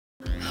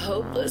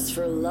hopeless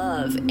for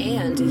love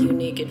and a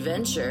unique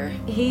adventure.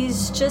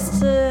 He's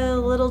just a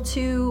little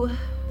too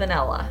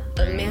vanilla.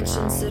 A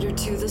mansion sitter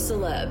to the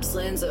celebs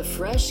lands a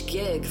fresh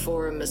gig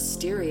for a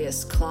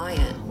mysterious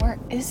client. Where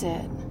is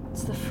it?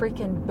 It's the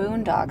freaking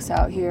boondocks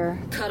out here.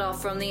 Cut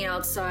off from the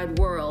outside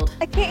world.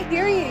 I can't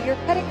hear you. You're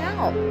cutting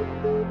out.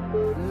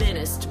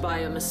 Menaced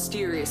by a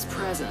mysterious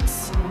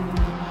presence.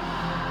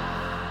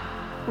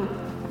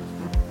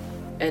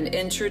 And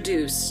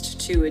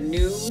introduced to a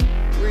new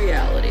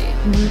reality.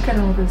 Look at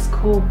all this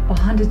cool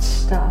bondage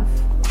stuff.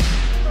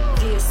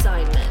 The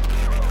Assignment.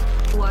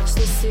 Watch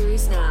this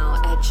series now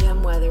at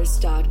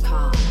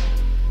gemweathers.com.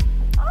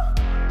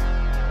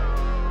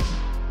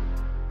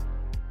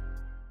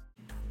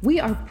 We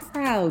are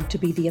proud to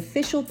be the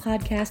official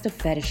podcast of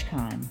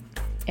FetishCon,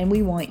 and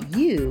we want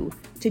you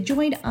to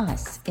join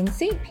us in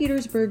St.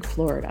 Petersburg,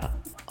 Florida,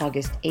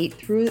 August 8th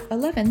through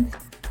 11th,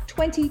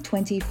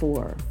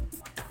 2024.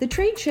 The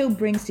trade show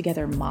brings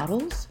together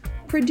models,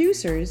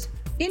 producers,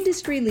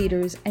 industry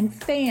leaders, and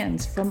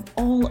fans from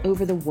all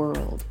over the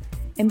world,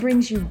 and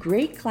brings you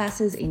great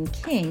classes in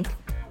kink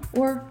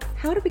or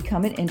how to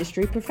become an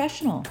industry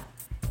professional.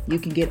 You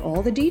can get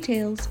all the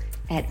details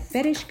at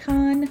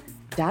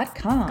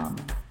fetishcon.com.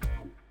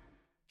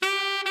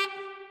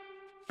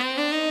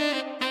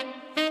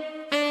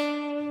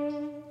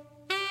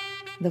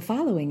 The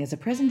following is a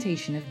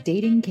presentation of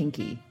Dating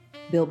Kinky,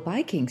 built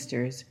by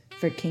Kinksters,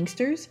 for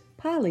Kinksters,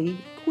 poly,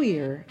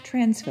 queer,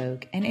 trans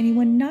folk, and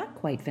anyone not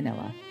quite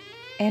vanilla.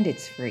 And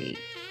it's free.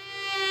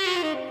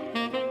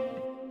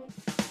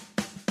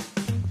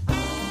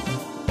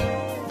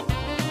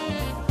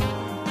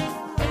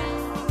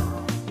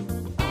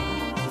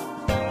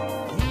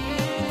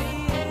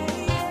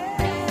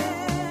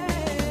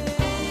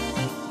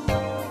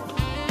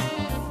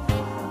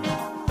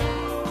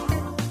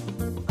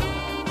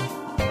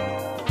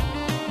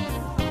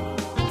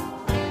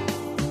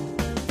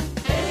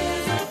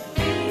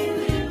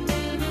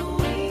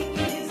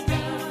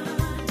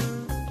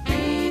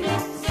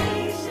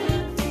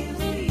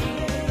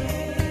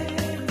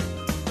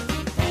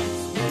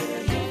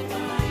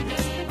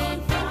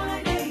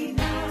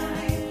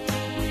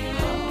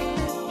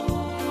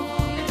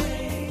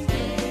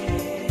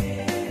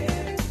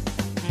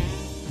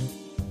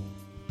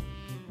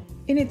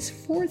 In its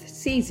fourth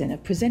season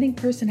of presenting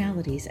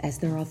personalities as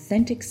their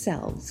authentic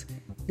selves,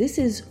 this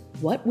is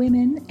What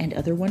Women and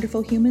Other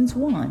Wonderful Humans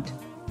Want,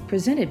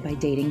 presented by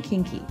Dating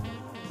Kinky,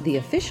 the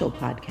official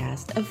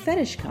podcast of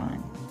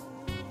FetishCon.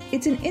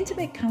 It's an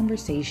intimate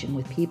conversation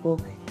with people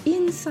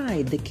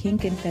inside the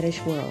kink and fetish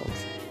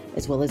worlds,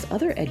 as well as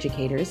other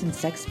educators and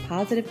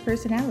sex-positive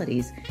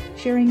personalities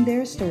sharing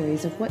their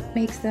stories of what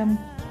makes them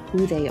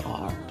who they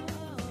are.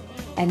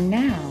 And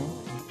now,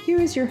 here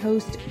is your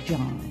host,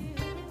 John,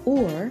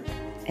 or,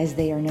 as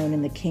they are known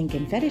in the kink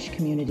and fetish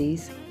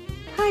communities,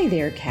 hi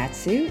there,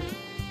 Catsuit.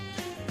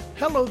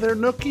 Hello there,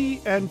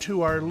 Nookie, and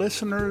to our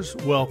listeners,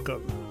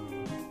 welcome.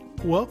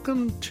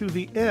 Welcome to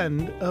the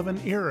end of an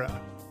era.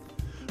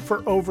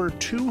 For over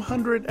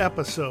 200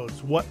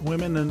 episodes, What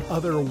Women and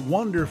Other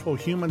Wonderful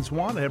Humans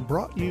Want have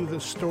brought you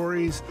the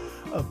stories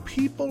of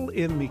people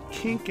in the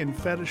kink and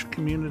fetish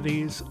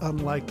communities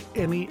unlike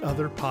any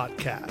other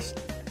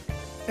podcast.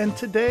 And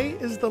today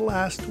is the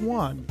last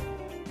one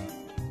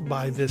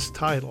by this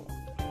title.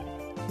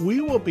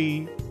 We will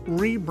be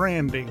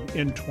rebranding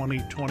in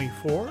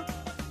 2024,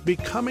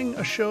 becoming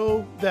a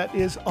show that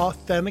is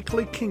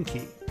authentically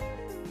kinky.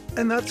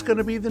 And that's going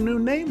to be the new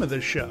name of the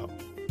show,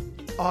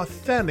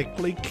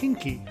 Authentically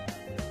Kinky.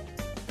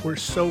 We're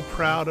so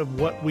proud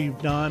of what we've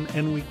done,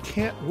 and we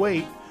can't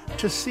wait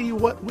to see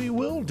what we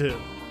will do.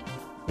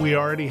 We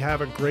already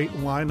have a great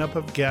lineup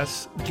of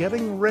guests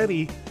getting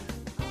ready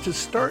to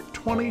start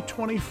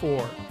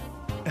 2024,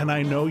 and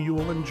I know you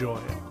will enjoy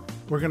it.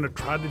 We're going to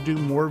try to do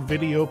more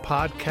video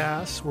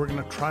podcasts. We're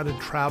going to try to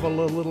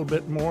travel a little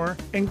bit more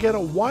and get a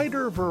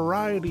wider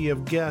variety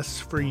of guests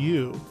for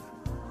you,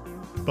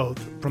 both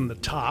from the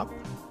top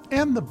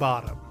and the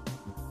bottom,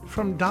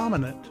 from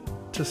dominant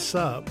to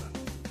sub.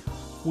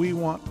 We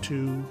want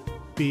to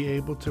be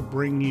able to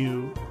bring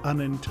you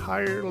an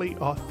entirely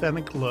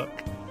authentic look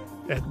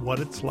at what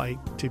it's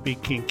like to be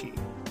kinky.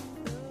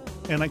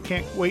 And I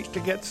can't wait to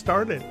get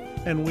started,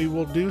 and we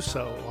will do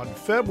so on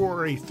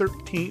February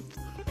 13th,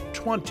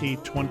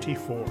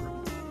 2024.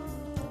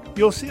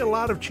 You'll see a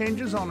lot of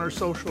changes on our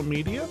social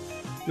media.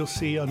 You'll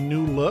see a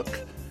new look,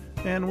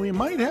 and we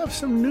might have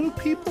some new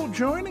people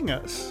joining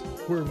us.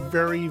 We're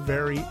very,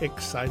 very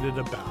excited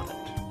about it.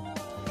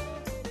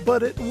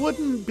 But it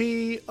wouldn't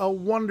be a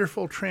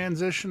wonderful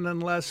transition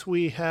unless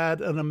we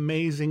had an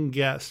amazing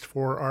guest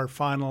for our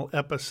final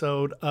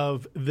episode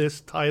of this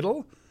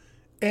title,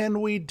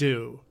 and we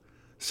do.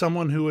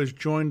 Someone who has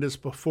joined us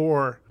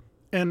before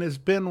and has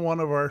been one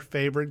of our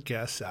favorite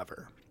guests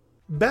ever.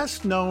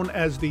 Best known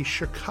as the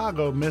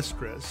Chicago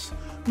Mistress,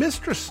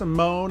 Mistress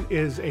Simone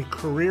is a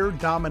career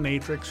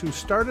dominatrix who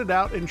started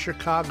out in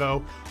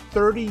Chicago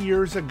 30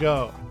 years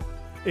ago,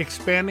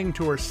 expanding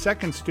to her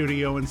second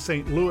studio in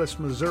St. Louis,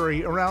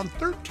 Missouri around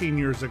 13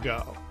 years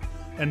ago,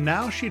 and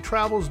now she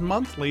travels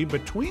monthly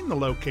between the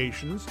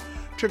locations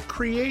to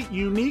create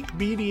unique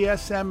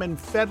BDSM and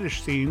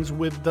fetish scenes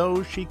with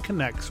those she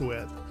connects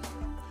with.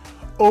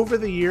 Over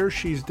the years,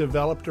 she's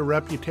developed a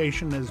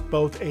reputation as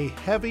both a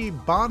heavy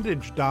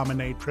bondage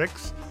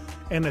dominatrix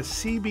and a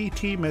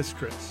CBT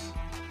mistress.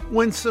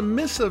 When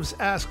submissives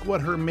ask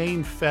what her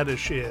main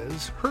fetish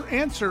is, her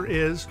answer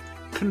is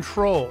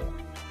control.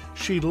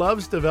 She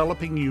loves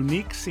developing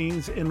unique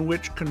scenes in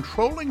which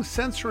controlling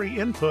sensory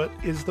input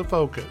is the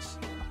focus.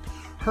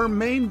 Her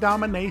main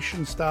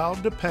domination style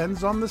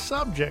depends on the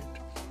subject,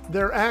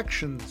 their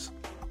actions,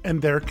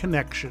 and their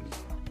connection.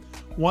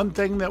 One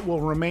thing that will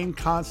remain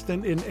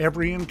constant in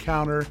every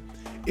encounter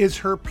is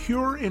her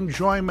pure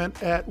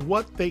enjoyment at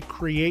what they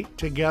create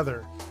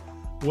together,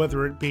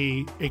 whether it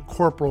be a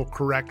corporal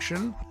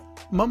correction,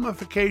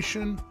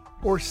 mummification,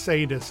 or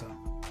sadism.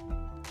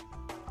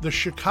 The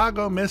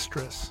Chicago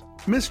Mistress,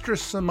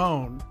 Mistress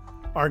Simone,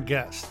 our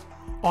guest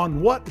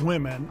on What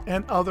Women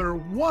and Other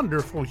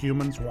Wonderful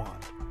Humans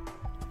Want.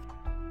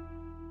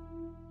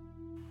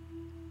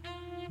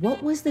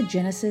 What was the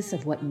genesis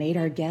of what made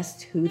our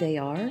guests who they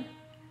are?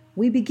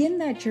 We begin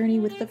that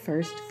journey with the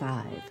first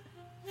five.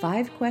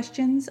 5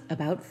 questions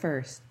about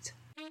firsts.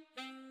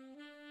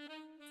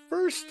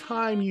 First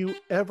time you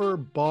ever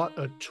bought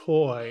a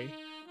toy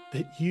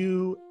that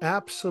you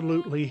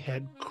absolutely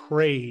had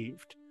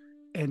craved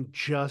and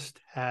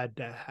just had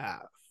to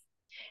have?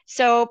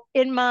 So,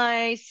 in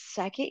my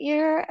second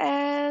year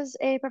as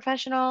a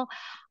professional,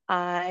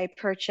 I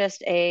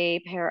purchased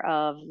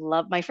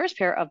my first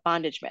pair of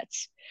bondage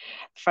mitts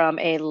from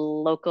a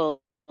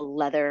local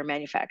leather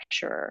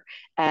manufacturer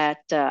at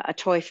a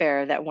toy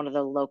fair that one of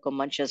the local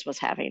munches was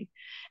having.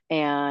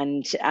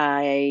 And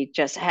I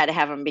just had to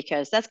have them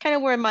because that's kind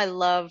of where my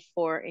love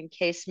for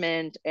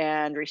encasement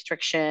and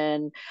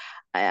restriction,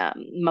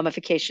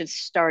 mummification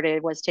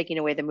started, was taking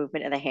away the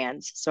movement of the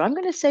hands. So I'm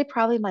going to say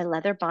probably my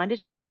leather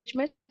bondage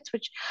mitts,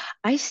 which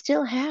I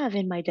still have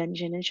in my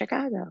dungeon in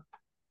Chicago.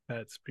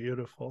 That's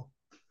beautiful.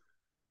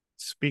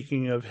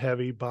 Speaking of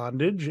heavy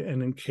bondage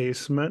and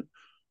encasement,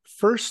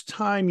 first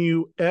time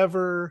you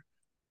ever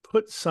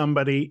put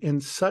somebody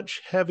in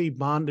such heavy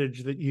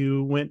bondage that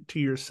you went to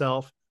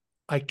yourself,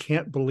 I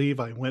can't believe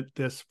I went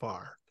this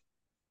far.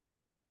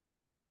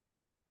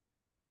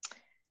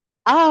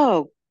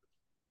 Oh,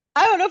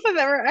 I don't know if I've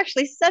ever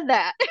actually said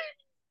that.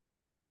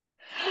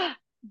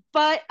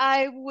 But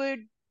I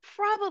would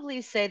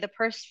probably say the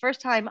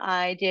first time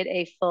I did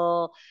a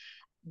full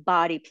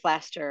body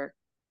plaster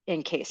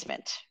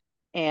encasement.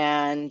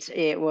 And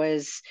it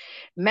was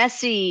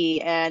messy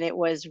and it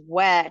was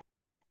wet.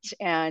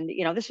 And,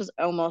 this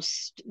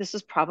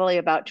was probably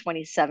about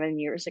 27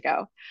 years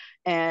ago.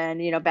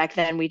 And, back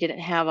then we didn't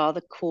have all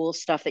the cool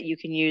stuff that you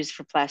can use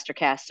for plaster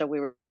casts. So we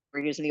were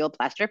using the old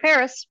plaster of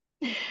Paris.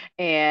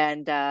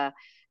 And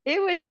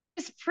it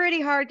was pretty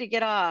hard to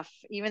get off,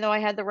 even though I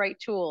had the right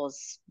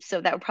tools.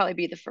 So that would probably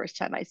be the first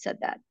time I said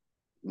that.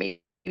 Maybe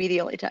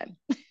the only time.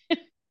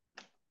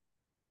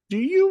 Do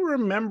you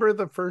remember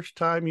the first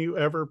time you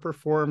ever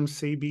performed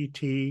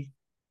CBT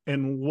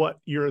and what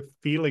your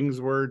feelings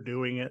were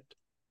doing it?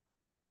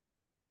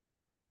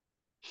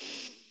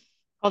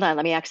 Hold on,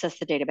 let me access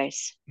the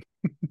database.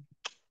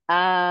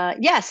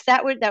 Yes,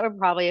 that would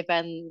probably have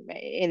been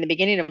in the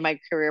beginning of my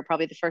career,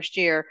 probably the first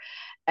year.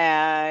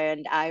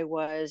 And I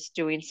was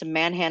doing some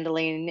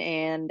manhandling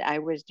and I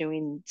was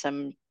doing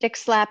some dick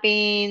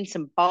slapping,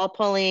 some ball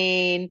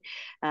pulling,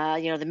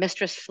 the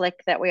mistress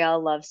flick that we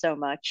all love so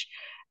much.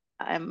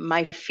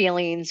 My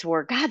feelings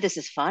were, God, this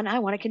is fun. I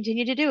want to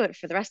continue to do it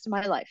for the rest of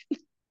my life.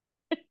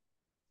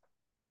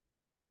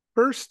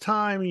 First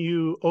time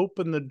you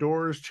opened the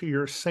doors to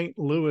your St.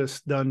 Louis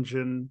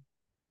dungeon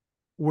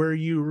where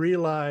you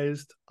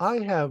realized, I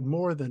have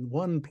more than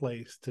one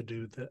place to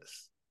do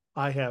this.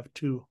 I have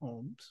 2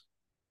 homes.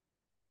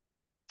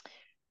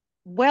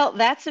 Well,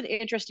 that's an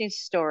interesting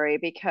story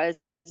because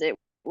it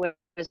was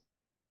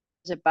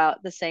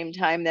about the same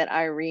time that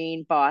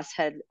Irene Boss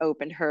had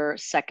opened her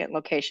second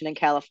location in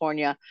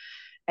California.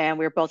 And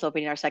we were both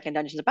opening our second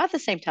dungeons about the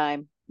same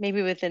time,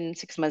 maybe within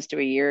 6 months to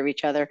a year of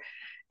each other.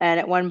 And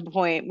at one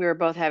point, we were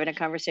both having a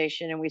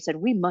conversation and we said,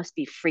 we must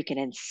be freaking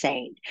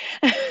insane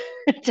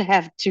to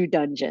have 2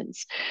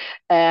 dungeons.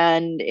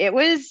 And it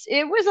was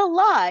a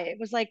lie. It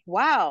was like,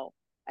 wow.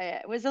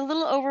 It was a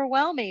little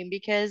overwhelming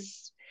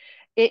because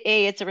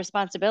it's a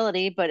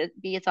responsibility, but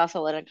B, it's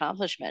also an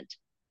accomplishment.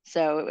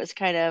 So it was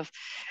kind of,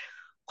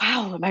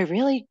 wow, am I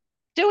really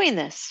doing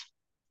this?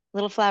 A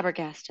little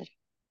flabbergasted.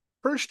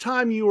 First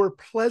time you were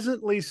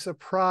pleasantly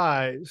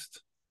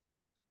surprised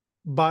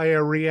by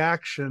a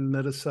reaction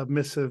that a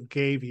submissive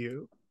gave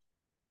you?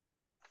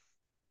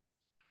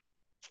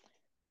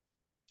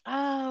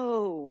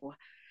 Oh,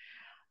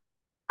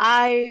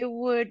 I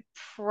would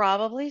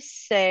probably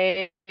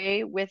say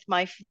with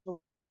my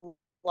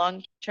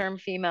long-term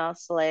female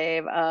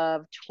slave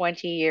of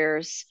 20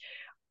 years,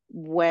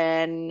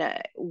 when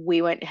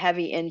we went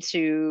heavy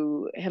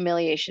into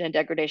humiliation and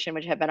degradation,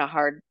 which had been a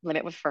hard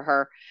limit for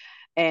her.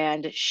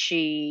 And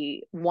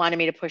she wanted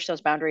me to push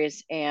those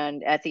boundaries.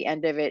 And at the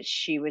end of it,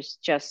 she was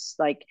just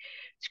like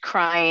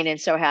crying and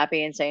so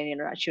happy and saying,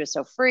 she was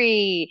so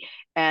free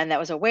and that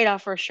was a weight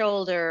off her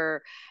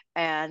shoulder.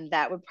 And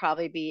that would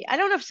probably be, I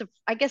don't know if,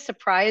 I guess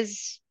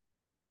surprise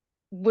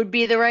would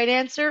be the right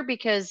answer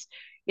because,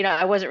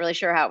 I wasn't really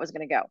sure how it was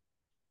going to go.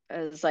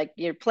 It's like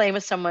you're playing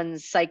with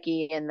someone's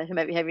psyche and the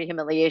heavy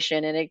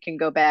humiliation, and it can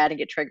go bad and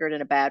get triggered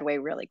in a bad way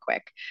really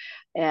quick.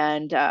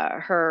 And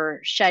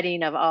her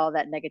shedding of all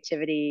that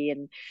negativity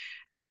and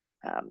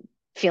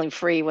feeling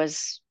free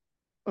was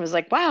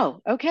like, wow,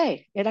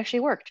 okay, it actually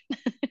worked.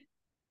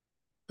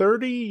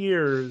 30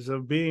 years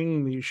of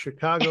being the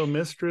Chicago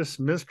Mistress,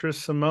 Mistress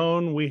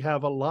Simone. We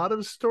have a lot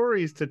of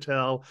stories to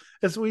tell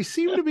as we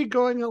seem to be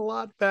going a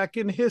lot back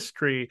in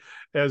history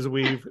as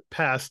we've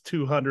passed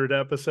 200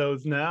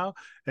 episodes now.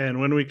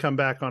 And when we come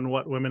back on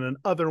What Women and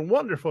Other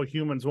Wonderful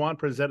Humans Want,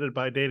 presented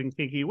by Dating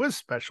Kinky, with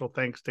special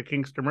thanks to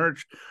Kinkster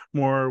Merch,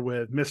 more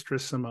with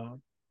Mistress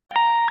Simone.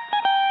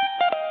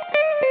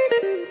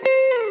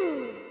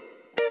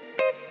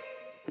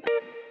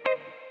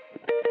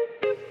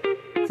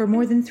 For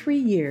more than 3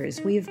 years,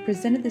 we have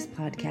presented this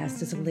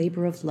podcast as a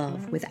labor of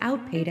love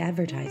without paid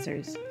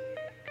advertisers.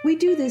 We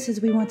do this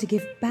as we want to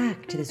give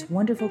back to this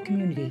wonderful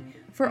community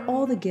for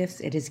all the gifts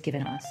it has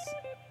given us.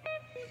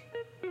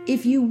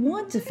 If you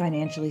want to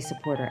financially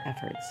support our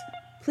efforts,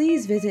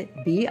 please visit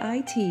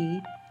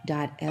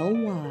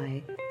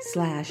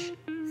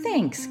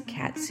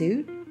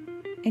bit.ly/thankscatsuit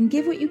and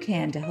give what you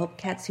can to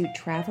help Catsuit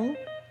travel,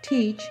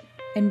 teach,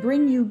 and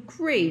bring you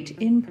great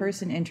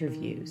in-person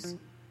interviews.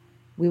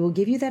 We will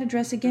give you that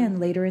address again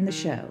later in the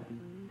show.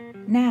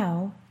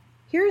 Now,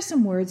 here are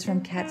some words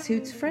from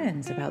Catsuit's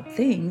friends about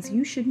things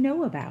you should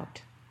know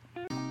about.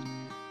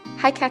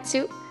 Hi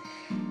Catsuit.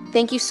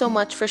 Thank you so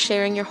much for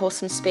sharing your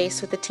wholesome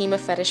space with the team of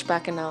Fetish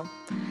Bacchanal.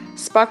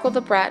 Sparkle the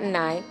Brat and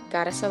I,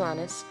 Goddess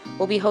Alanis,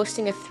 will be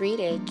hosting a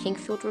 3-day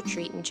kink-filled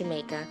retreat in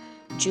Jamaica,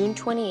 June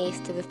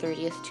 28th to the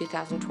 30th,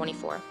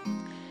 2024.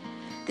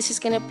 This is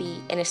going to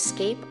be an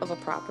escape of a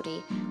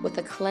property with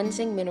a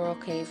cleansing mineral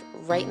cave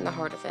right in the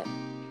heart of it.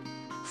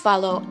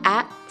 Follow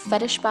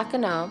 @Fetish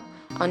Bacchanal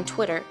on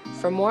Twitter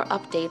for more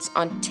updates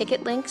on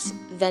ticket links,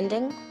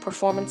 vending,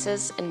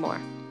 performances, and more.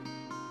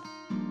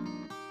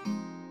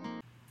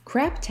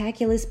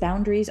 Craptaculous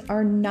boundaries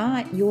are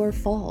not your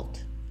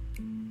fault.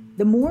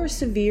 The more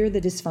severe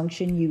the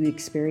dysfunction you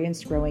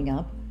experienced growing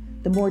up,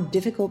 the more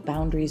difficult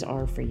boundaries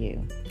are for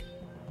you.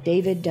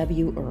 David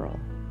W. Earl.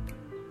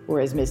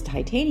 Or as Miss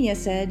Titania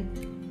said,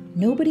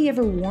 nobody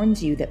ever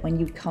warns you that when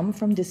you come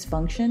from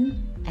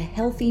dysfunction, a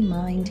healthy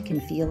mind can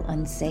feel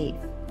unsafe.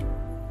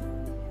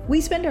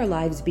 We spend our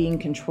lives being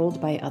controlled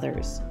by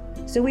others,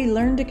 so we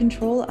learn to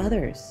control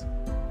others.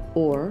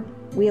 Or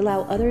we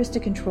allow others to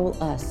control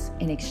us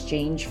in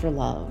exchange for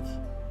love.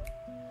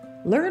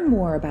 Learn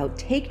more about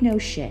Take No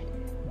Shit,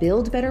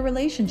 build better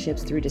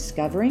relationships through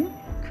discovering,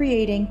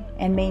 creating,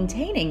 and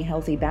maintaining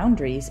healthy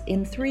boundaries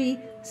in 3,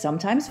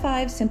 sometimes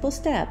 5 simple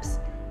steps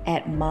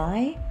at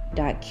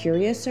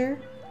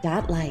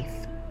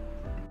my.curiouser.life.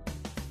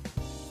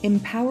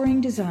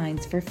 Empowering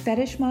designs for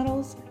fetish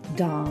models,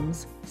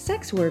 doms,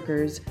 sex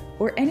workers,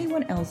 or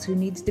anyone else who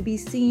needs to be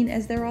seen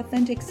as their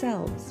authentic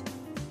selves.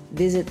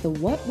 Visit the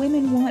What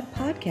Women Want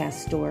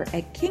podcast store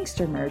at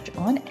Kinkster Merch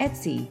on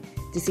Etsy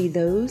to see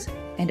those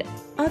and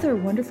other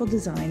wonderful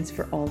designs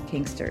for all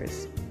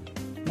kinksters.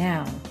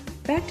 Now,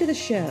 back to the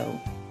show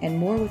and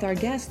more with our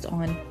guests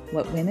on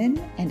What Women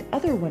and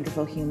Other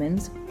Wonderful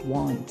Humans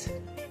Want.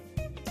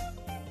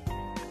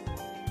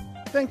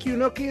 Thank you,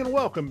 Nookie, and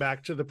welcome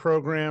back to the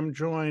program,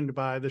 joined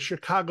by the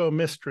Chicago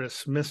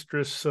Mistress,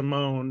 Mistress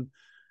Simone.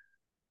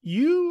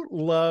 You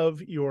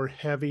love your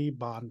heavy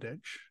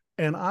bondage,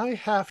 and I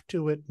have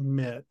to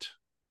admit,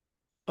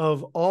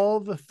 of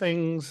all the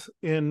things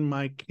in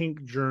my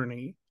kink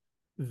journey,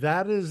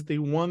 that is the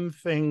one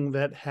thing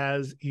that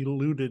has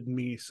eluded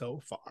me so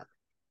far.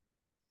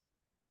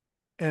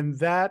 And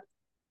that,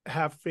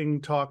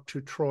 having talked to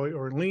Troy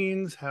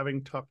Orleans,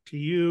 having talked to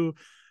you,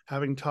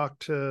 having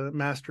talked to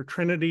Master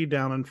Trinity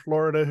down in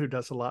Florida, who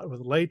does a lot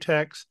with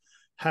latex,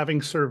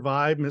 having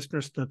survived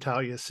Mistress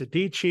Natalia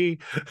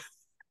Sedici,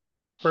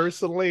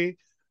 personally,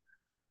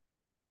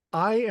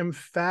 I am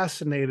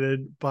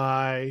fascinated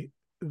by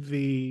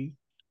the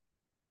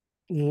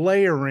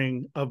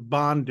layering of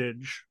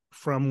bondage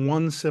from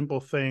one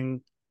simple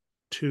thing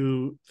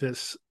to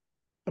this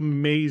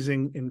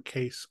amazing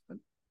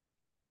encasement.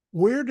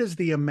 Where does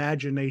the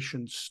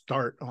imagination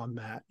start on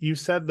that? You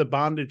said the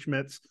bondage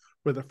mitts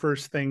were the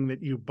first thing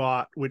that you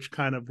bought, which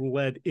kind of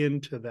led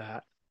into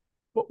that.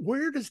 But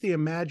where does the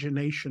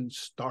imagination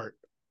start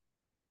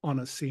on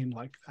a scene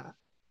like that?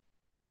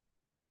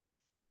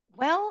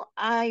 Well,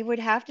 I would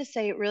have to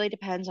say it really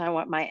depends on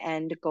what my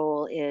end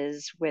goal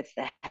is with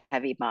the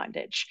heavy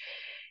bondage.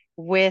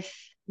 With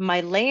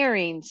my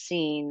layering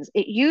scenes,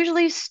 it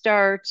usually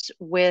starts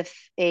with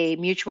a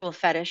mutual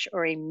fetish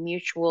or a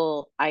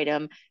mutual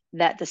item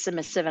that the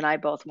submissive and I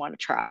both want to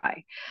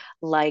try,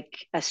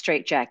 like a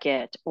straight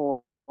jacket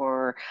or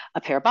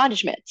a pair of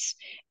bondage mitts.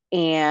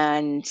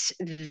 And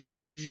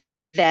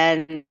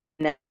then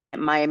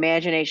my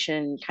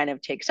imagination kind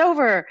of takes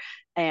over,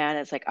 and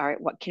it's like, all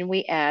right, what can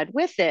we add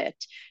with it?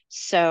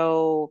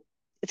 So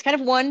it's kind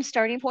of one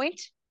starting point,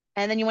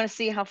 and then you want to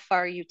see how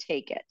far you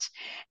take it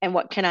and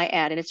what can I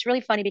add. And it's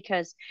really funny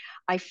because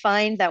I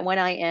find that when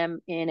I am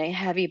in a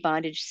heavy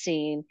bondage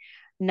scene,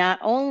 not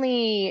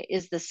only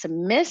is the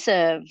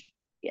submissive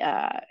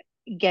uh,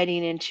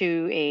 getting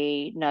into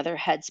another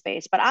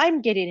headspace, but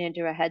I'm getting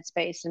into a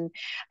headspace. And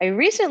I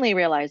recently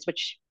realized,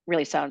 which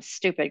really sounds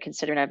stupid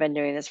considering I've been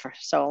doing this for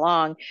so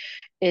long,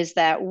 is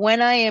that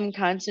when I am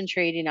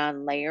concentrating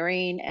on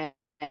layering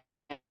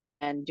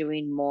and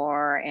doing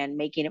more and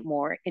making it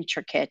more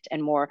intricate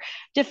and more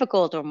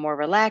difficult or more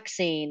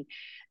relaxing,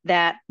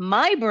 that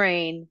my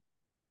brain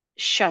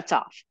shuts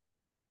off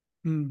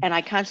and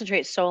I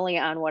concentrate solely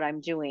on what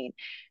I'm doing.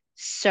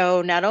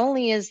 So not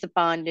only is the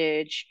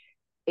bondage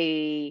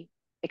a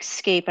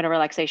escape and a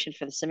relaxation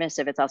for the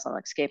submissive, it's also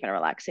an escape and a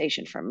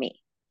relaxation for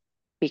me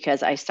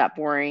because I stop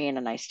worrying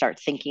and I start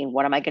thinking,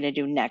 what am I going to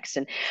do next?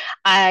 And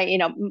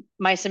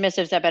my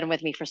submissives have been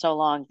with me for so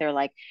long. They're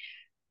like,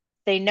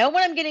 they know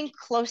when I'm getting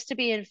close to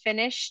being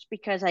finished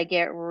because I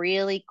get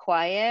really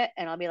quiet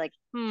and I'll be like,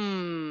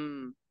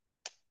 I'm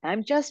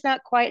just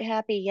not quite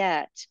happy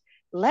yet.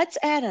 Let's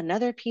add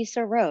another piece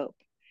of rope.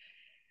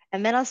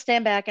 And then I'll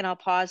stand back and I'll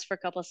pause for a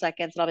couple of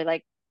seconds and I'll be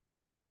like,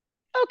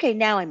 okay,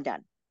 now I'm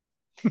done.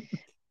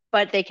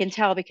 But they can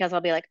tell because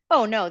I'll be like,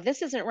 oh no,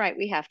 this isn't right.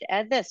 We have to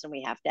add this and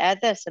we have to add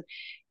this. And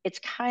it's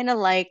kind of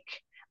like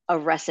a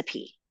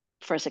recipe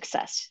for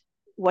success.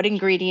 What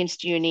ingredients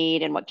do you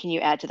need and what can you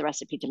add to the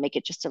recipe to make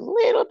it just a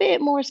little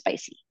bit more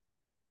spicy?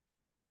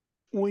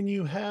 When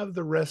you have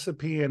the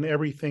recipe and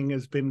everything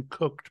has been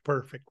cooked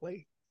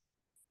perfectly,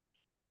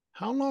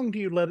 how long do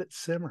you let it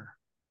simmer?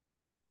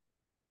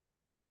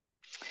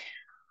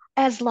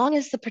 As long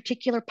as the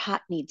particular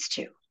pot needs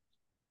to.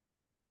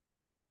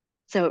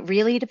 So it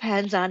really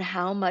depends on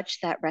how much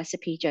that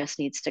recipe just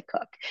needs to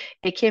cook.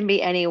 It can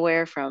be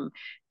anywhere from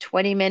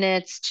 20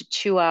 minutes to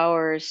 2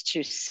 hours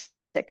to 6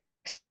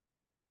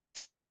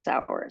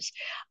 hours.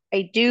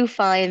 I do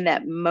find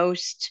that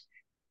most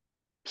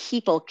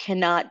people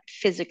cannot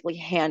physically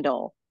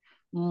handle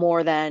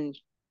more than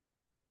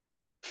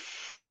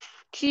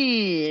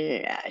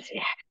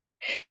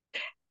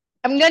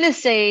I'm going to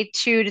say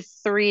 2 to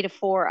 3 to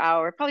 4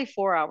 hours, probably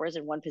 4 hours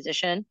in one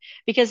position.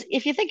 Because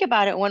if you think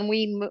about it, when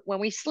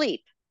we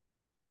sleep,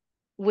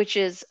 which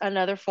is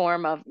another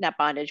form of not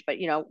bondage, but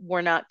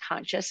we're not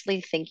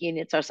consciously thinking;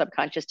 it's our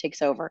subconscious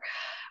takes over.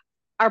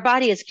 Our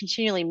body is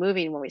continually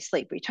moving when we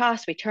sleep. We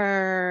toss, we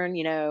turn,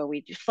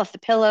 we fluff the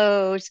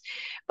pillows.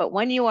 But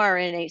when you are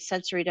in a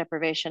sensory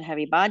deprivation,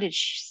 heavy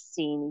bondage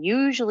scene,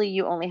 usually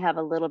you only have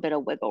a little bit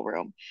of wiggle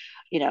room.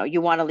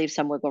 You want to leave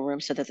some wiggle room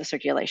so that the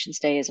circulation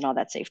stays and all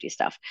that safety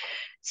stuff.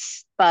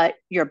 But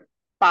your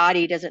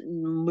body doesn't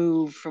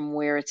move from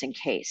where it's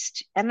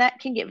encased. And that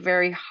can get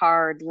very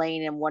hard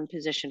laying in one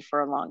position for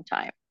a long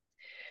time.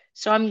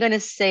 So I'm going to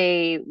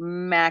say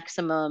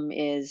maximum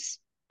is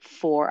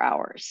 4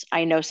 hours.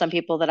 I know some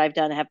people that I've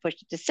done have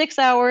pushed it to 6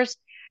 hours,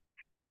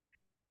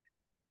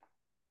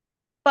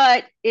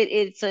 but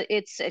it's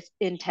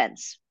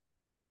intense.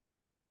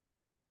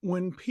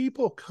 When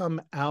people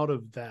come out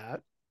of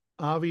that,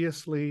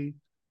 obviously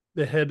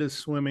the head is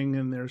swimming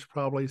and there's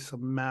probably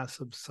some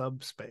massive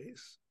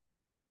subspace.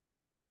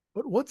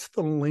 But what's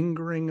the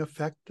lingering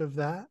effect of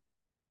that?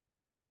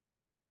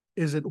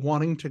 Is it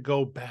wanting to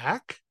go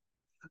back?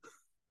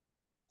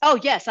 Oh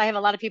yes, I have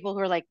a lot of people who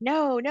are like,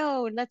 no,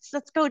 let's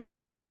go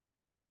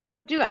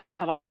do it.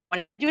 I want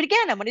to do it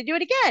again. I want to do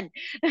it again.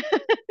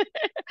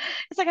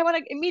 It's like I want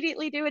to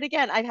immediately do it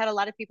again. I've had a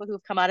lot of people who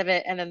have come out of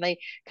it and then they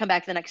come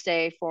back the next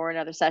day for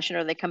another session,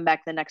 or they come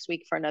back the next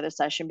week for another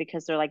session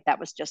because they're like, that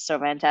was just so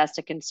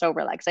fantastic and so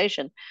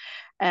relaxation.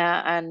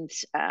 And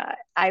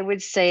I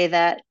would say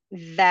that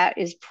that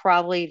is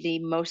probably the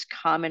most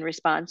common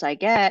response I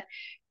get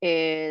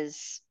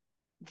is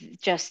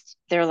just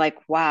they're like,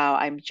 wow,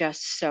 I'm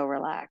just so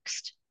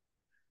relaxed.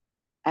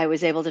 I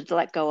was able to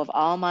let go of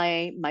all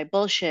my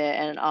bullshit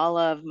and all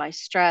of my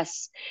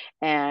stress,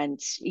 and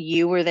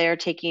you were there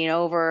taking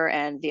over,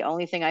 and the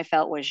only thing I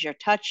felt was your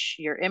touch,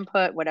 your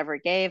input, whatever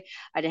it gave.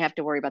 I didn't have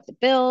to worry about the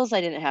bills,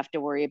 I didn't have to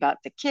worry about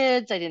the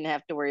kids, I didn't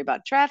have to worry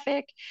about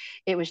traffic.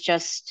 It was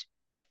just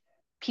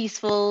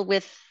peaceful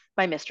with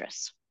my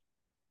mistress.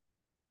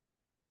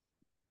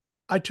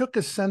 I took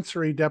a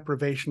sensory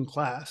deprivation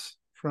class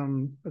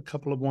from a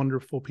couple of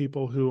wonderful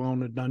people who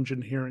own a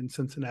dungeon here in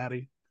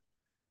Cincinnati.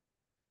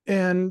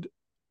 And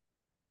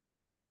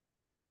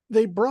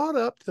they brought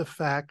up the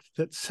fact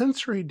that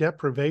sensory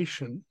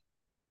deprivation,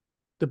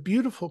 the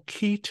beautiful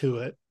key to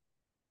it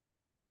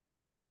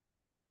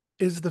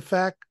is the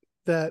fact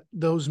that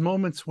those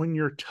moments when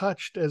you're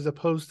touched as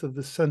opposed to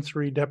the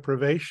sensory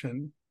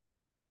deprivation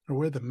are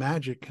where the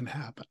magic can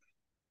happen.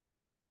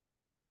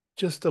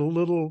 Just a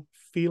little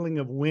feeling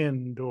of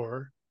wind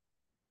or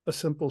a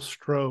simple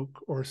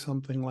stroke or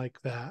something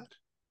like that,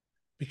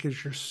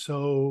 because you're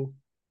so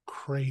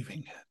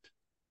craving it.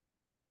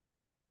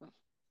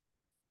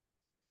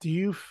 Do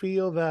you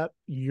feel that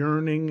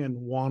yearning and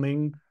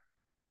wanting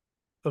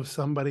of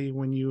somebody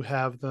when you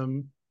have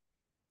them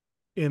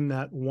in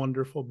that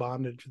wonderful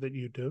bondage that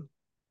you do?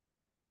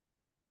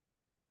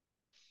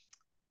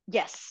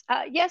 Yes,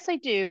 yes, I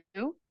do.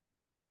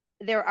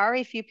 There are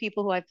a few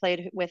people who I've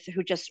played with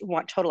who just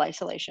want total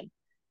isolation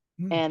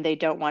Hmm. and they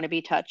don't want to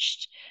be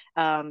touched.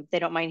 They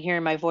don't mind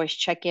hearing my voice,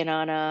 check in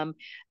on them,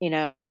 you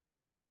know.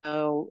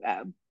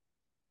 Uh,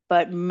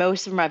 but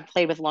most of them I've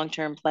played with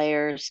long-term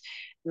players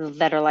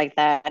that are like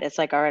that. It's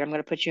like, all right, I'm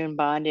going to put you in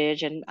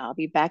bondage and I'll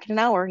be back in an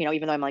hour,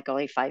 even though I'm like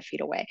only 5 feet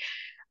away.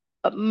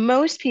 But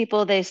most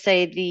people, they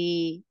say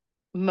the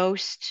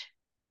most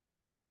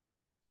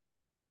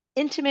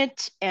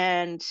intimate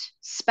and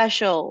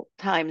special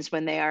times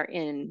when they are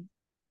in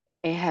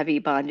a heavy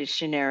bondage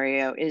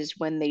scenario is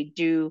when they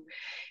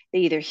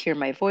either hear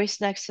my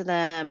voice next to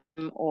them,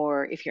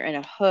 or if you're in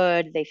a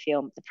hood, they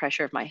feel the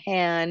pressure of my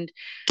hand,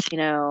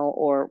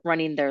 or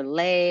running their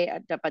leg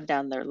up and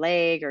down their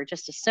leg, or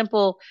just a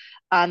simple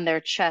on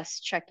their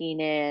chest checking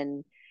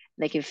in.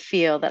 They can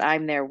feel that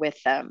I'm there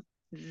with them.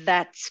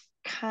 That's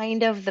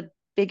kind of the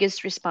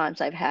biggest response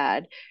I've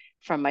had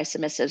from my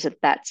submissives, that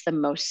that's the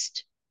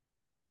most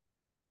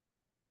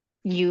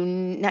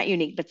not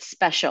unique but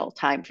special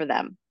time for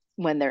them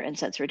when they're in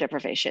sensory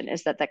deprivation,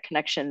 is that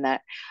connection,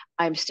 that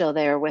I'm still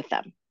there with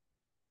them.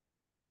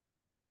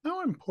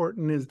 How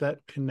important is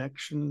that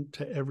connection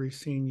to every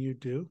scene you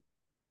do?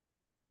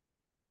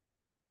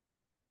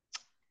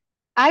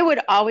 I would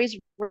always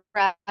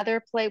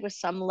rather play with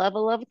some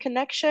level of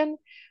connection,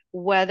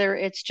 whether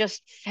it's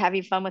just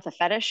having fun with a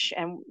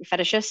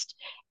fetishist,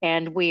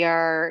 and we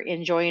are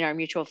enjoying our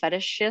mutual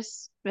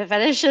fetishes.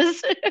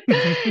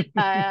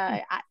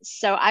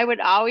 So I would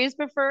always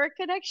prefer a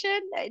connection.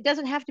 It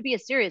doesn't have to be a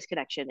serious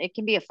connection. It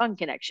can be a fun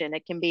connection.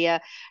 It can be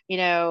a,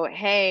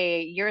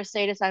 hey, you're a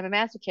sadist, I'm a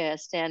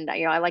masochist, and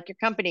I like your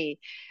company.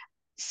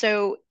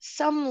 So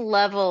some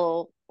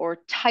level or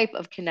type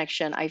of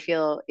connection I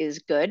feel is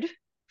good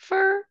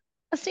for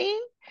a scene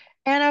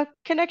and a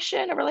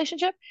connection, a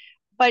relationship,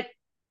 but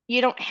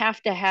you don't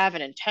have to have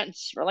an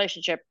intense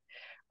relationship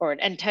or an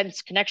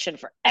intense connection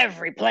for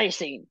every play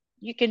scene.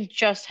 You can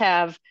just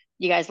have,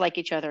 you guys like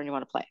each other and you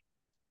want to play.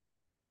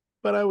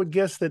 But I would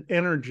guess that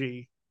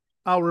energy,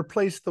 I'll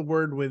replace the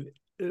word with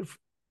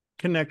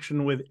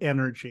connection with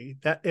energy,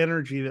 that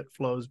energy that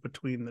flows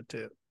between the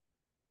two.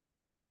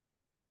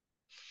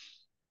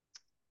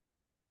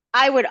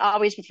 I would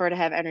always prefer to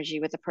have energy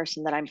with the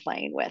person that I'm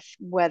playing with,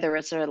 whether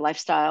it's a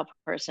lifestyle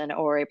person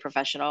or a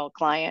professional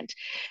client.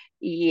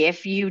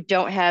 If you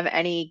don't have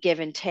any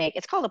give and take,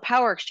 it's called a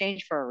power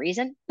exchange for a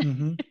reason.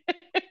 Mm-hmm.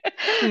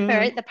 All Mm-hmm.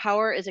 right. The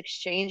power is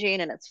exchanging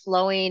and it's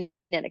flowing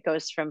and it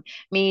goes from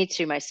me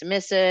to my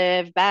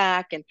submissive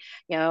back. And,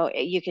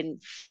 you can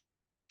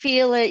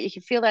feel it. You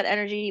can feel that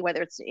energy,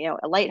 whether it's,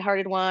 a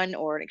lighthearted one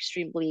or an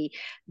extremely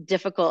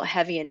difficult,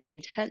 heavy, and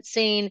intense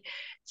scene.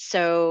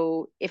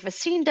 So if a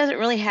scene doesn't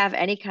really have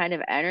any kind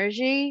of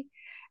energy,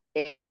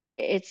 it,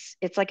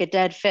 it's like a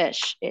dead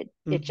fish. It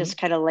Mm-hmm. just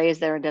kind of lays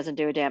there and doesn't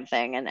do a damn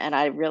thing. And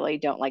I really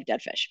don't like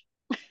dead fish.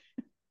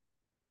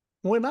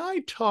 When I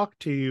talk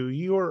to you,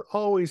 you are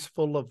always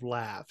full of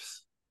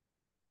laughs.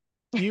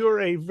 You're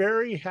a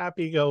very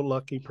happy go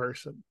lucky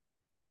person.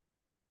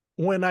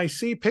 When I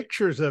see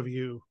pictures of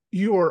you,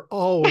 you are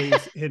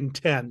always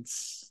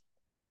intense.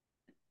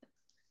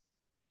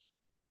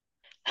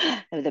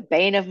 The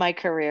bane of my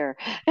career.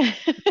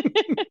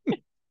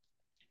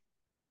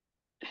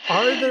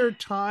 Are there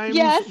times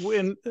Yes.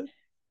 when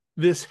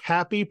this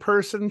happy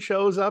person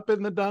shows up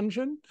in the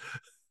dungeon?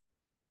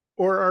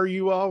 Or are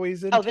you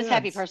always Oh, this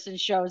happy intense? person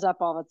shows up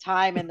all the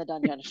time in the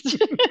dungeon.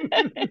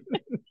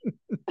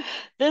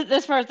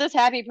 This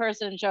happy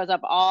person shows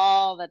up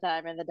all the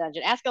time in the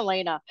dungeon. Ask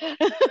Elena.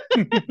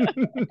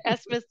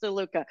 Ask Mr.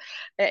 Luca.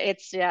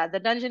 It's, yeah, the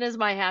dungeon is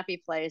my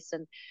happy place,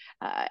 and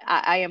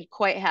I am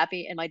quite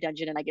happy in my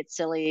dungeon, and I get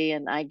silly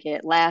and I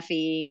get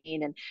laughing,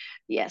 and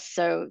yes,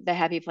 so the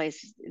happy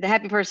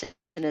person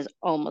is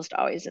almost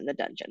always in the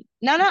dungeon.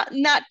 Now,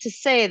 not to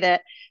say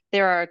that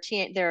there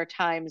are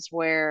times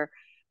where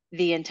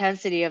the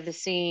intensity of the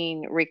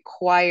scene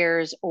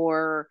requires,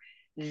 or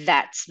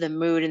that's the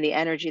mood and the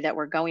energy that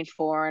we're going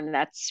for, and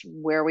that's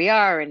where we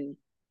are, and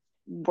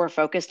we're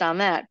focused on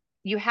that.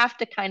 You have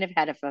to kind of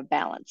have a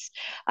balance.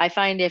 I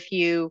find if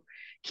you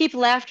keep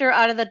laughter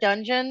out of the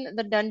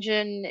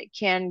dungeon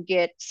can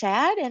get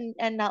sad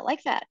and not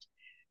like that.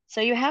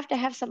 So you have to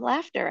have some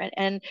laughter.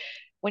 And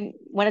when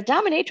a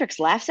dominatrix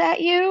laughs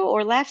at you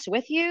or laughs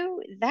with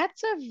you,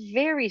 that's a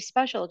very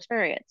special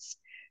experience.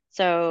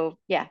 So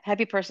yeah,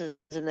 happy persons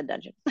in the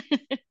dungeon.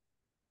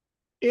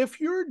 If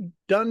your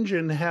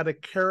dungeon had a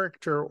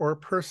character or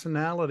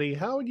personality,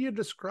 how would you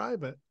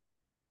describe it?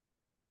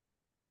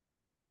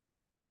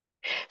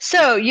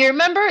 So you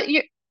remember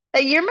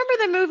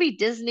the movie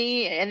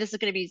Disney, and this is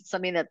going to be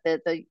something that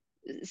the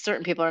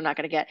certain people are not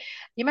going to get.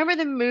 You remember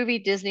the movie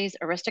Disney's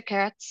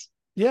Aristocats?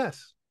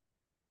 Yes.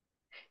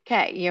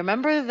 Okay, you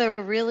remember the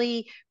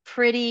really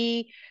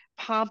pretty,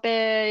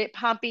 pompy,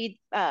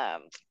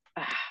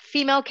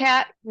 female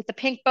cat with the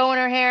pink bow in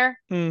her hair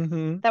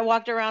Mm-hmm. that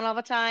walked around all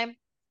the time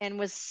and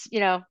was,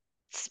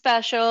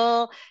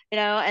 special,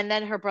 and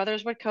then her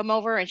brothers would come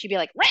over and she'd be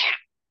like,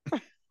 Rah!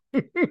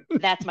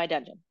 That's my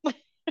dungeon.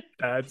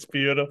 That's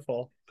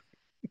beautiful.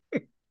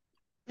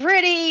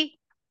 Pretty,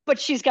 but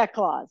she's got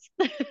claws.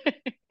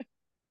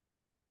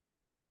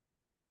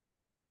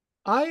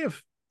 I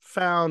have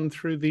found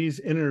through these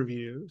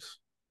interviews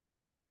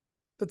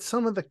that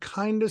some of the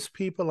kindest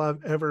people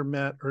I've ever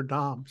met are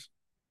Doms.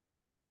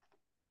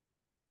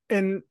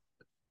 And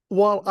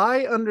while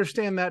I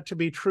understand that to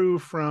be true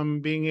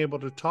from being able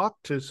to talk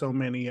to so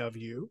many of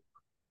you,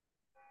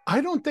 I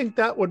don't think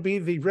that would be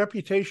the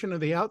reputation of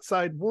the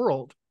outside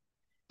world.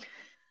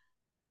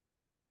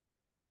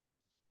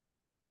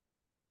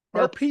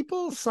 Are Nope.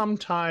 people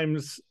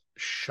sometimes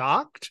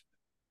shocked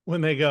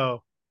when they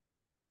go,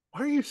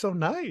 why are you so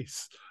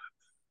nice?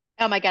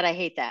 Oh my God, I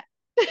hate that.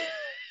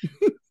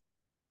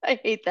 I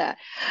hate that.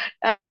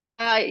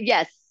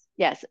 Yes,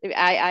 yes.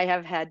 I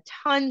have had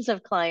tons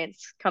of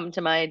clients come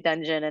to my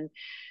dungeon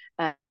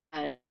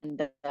and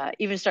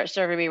even start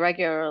serving me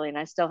regularly. And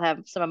I still have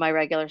some of my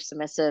regular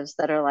submissives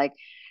that are like,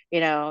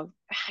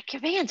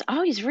 Gavan's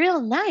always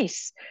real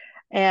nice.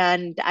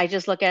 And I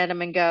just look at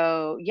them and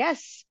go,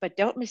 yes, but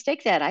don't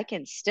mistake that. I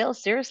can still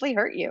seriously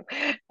hurt you.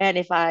 And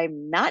if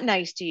I'm not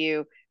nice to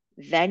you,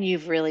 then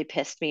you've really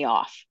pissed me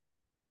off.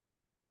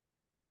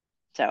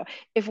 So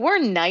if we're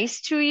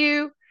nice to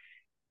you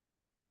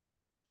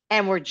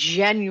and we're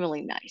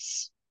genuinely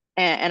nice,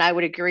 and I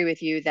would agree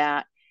with you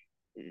that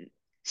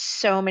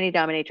so many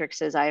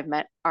dominatrixes I have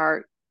met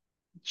are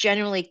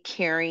genuinely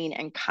caring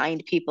and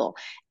kind people.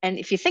 And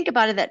if you think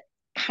about it, that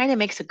kind of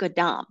makes a good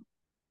dom.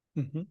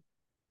 Mm-hmm.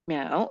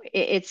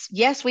 It's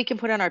yes, we can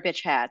put on our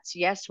bitch hats.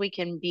 Yes, we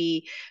can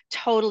be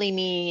totally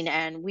mean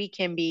and we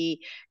can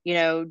be,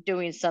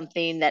 doing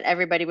something that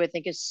everybody would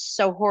think is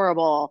so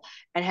horrible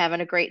and having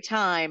a great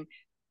time.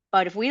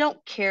 But if we don't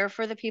care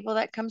for the people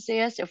that come see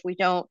us, if we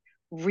don't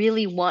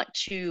really want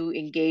to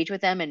engage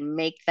with them and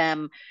make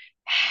them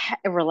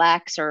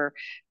relax, or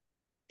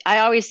I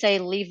always say,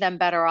 leave them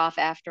better off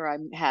after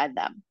I've had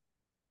them.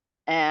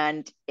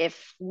 And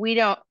if we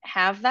don't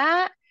have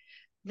that,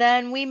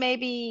 then we may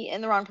be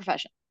in the wrong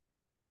profession,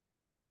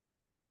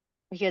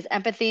 because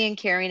empathy and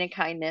caring and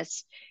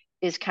kindness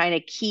is kind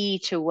of key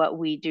to what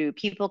we do.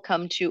 People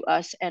come to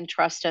us and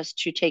trust us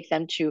to take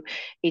them to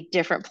a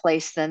different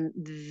place than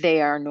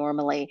they are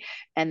normally,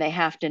 and they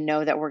have to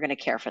know that we're going to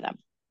care for them.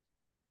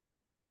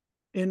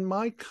 In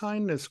my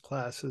kindness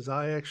classes,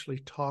 I actually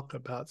talk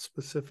about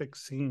specific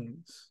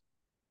scenes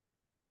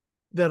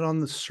that on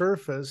the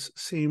surface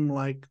seem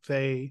like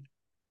they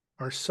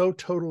are so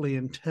totally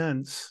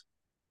intense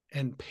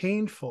and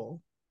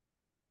painful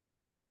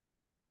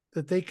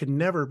that they could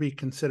never be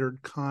considered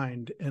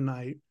kind. And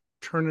I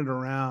turn it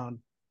around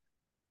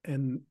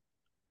and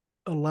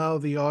allow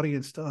the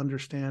audience to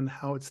understand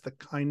how it's the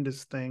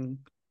kindest thing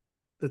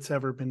that's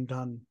ever been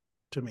done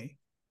to me.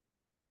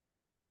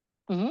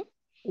 Mm-hmm.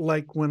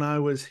 Like when I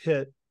was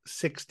hit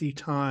 60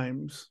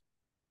 times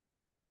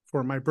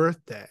for my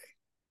birthday,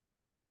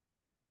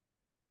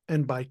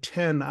 and by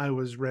 10, I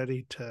was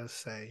ready to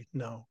say,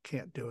 no,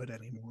 can't do it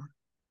anymore.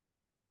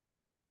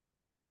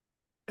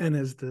 And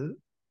as the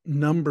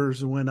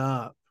numbers went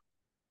up,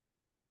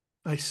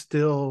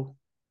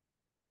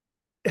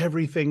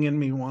 everything in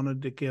me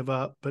wanted to give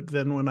up. But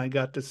then when I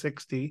got to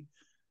 60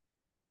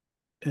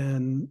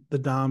 and the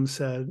Dom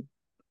said,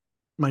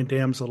 my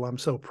damsel, I'm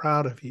so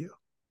proud of you.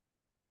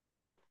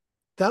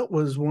 That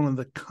was one of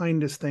the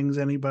kindest things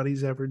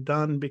anybody's ever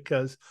done,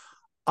 because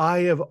I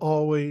have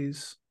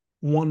always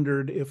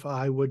wondered if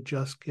I would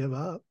just give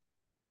up.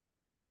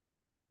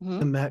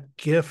 Mm-hmm. And that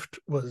gift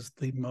was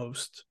the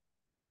most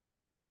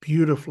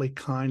beautifully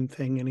kind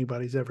thing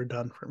anybody's ever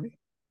done for me.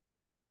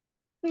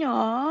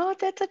 Aw,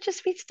 that's such a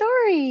sweet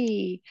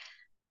story.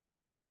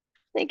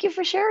 Thank you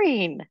for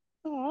sharing.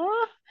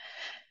 Aw.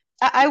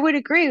 I would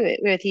agree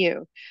with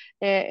you.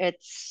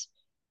 It's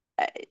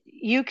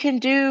you can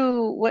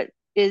do what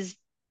is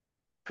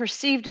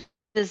perceived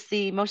as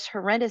the most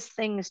horrendous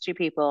things to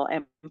people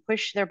and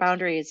push their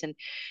boundaries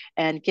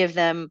and give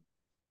them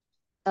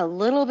a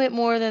little bit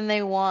more than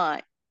they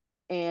want,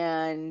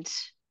 and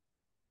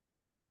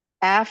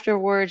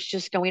afterwards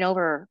just going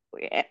over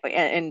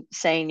and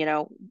saying,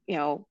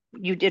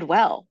 you did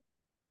well.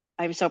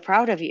 I'm so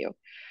proud of you.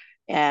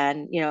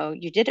 And,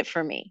 you did it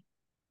for me.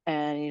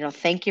 And,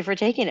 thank you for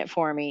taking it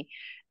for me.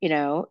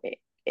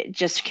 It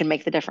just can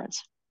make the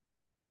difference.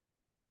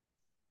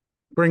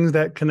 Brings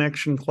that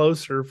connection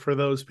closer for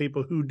those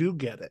people who do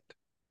get it.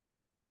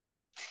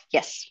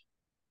 Yes,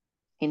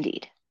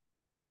 indeed.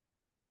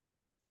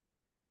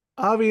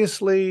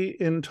 Obviously,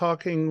 in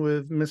talking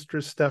with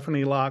Mistress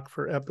Stephanie Locke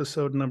for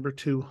episode number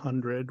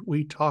 200,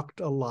 we talked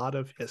a lot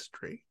of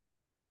history.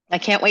 I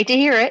can't wait to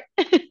hear it.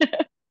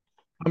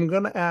 I'm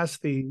going to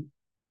ask the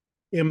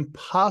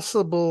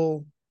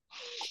impossible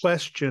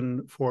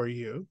question for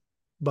you,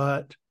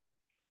 but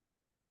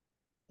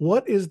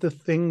what is the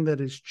thing that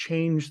has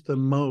changed the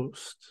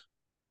most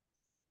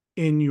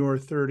in your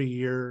 30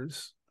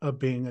 years of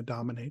being a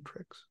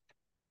dominatrix?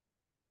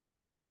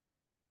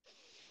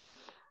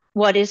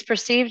 What is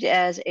perceived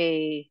as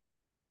a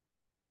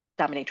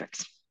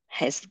dominatrix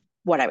is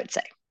what I would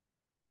say.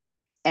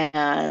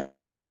 And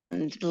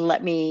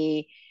let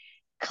me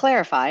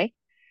clarify.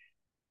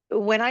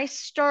 When I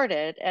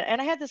started,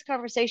 and I had this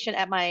conversation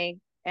at my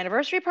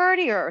anniversary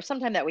party or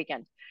sometime that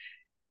weekend.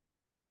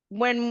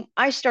 When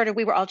I started,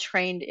 we were all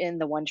trained in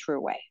the one true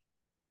way.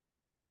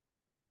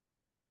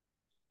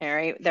 All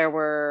right.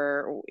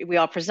 We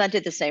all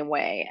presented the same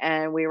way,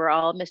 and we were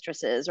all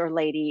mistresses or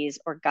ladies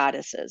or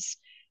goddesses.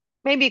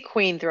 Maybe a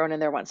queen thrown in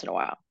there once in a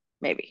while,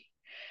 maybe.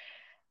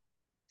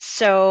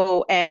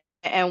 So,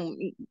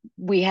 and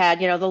we had,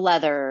 the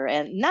leather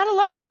and not a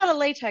lot of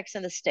latex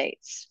in the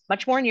States,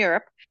 much more in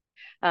Europe.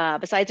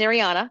 Besides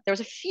Ariana, there was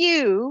a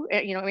few,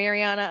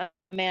 Ariana,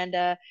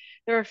 Amanda,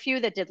 there were a few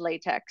that did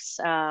latex.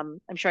 I'm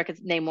sure I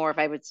could name more if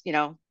I was,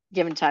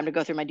 given time to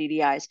go through my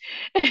DDIs.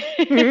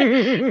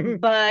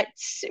 But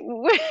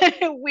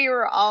we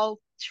were all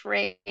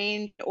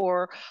trained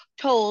or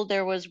told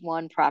there was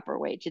one proper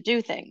way to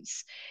do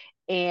things.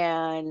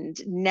 And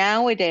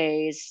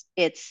nowadays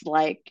it's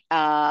like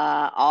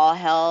all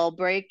hell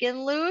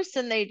breaking loose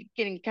and they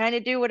can kind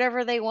of do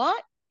whatever they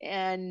want.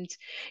 And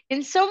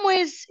in some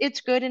ways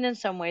it's good and in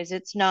some ways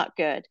it's not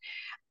good.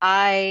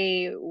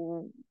 I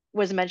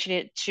was mentioning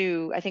it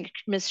to, I think,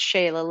 Miss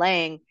Shayla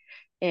Lang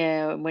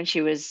when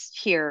she was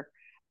here,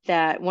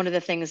 that one of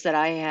the things that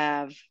I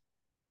have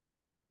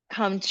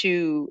come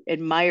to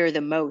admire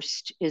the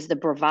most is the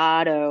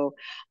bravado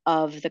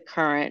of the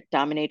current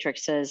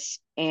dominatrixes.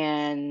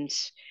 And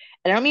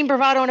I don't mean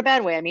bravado in a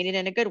bad way, I mean it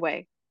in a good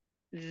way,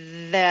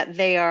 that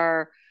they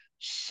are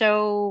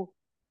so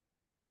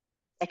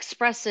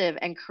expressive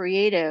and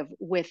creative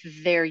with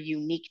their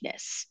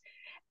uniqueness.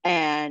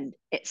 And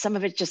some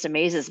of it just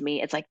amazes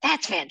me. It's like,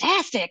 that's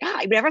fantastic.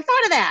 I never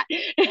thought of that.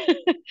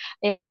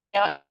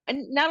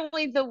 And not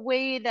only the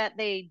way that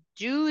they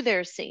do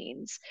their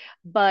scenes,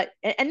 but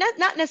and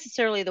not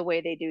necessarily the way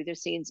they do their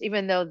scenes,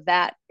 even though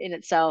that in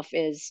itself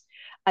is,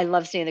 I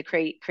love seeing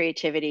the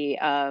creativity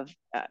of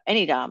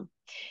any dom,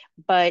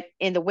 but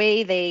in the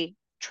way they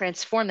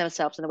transform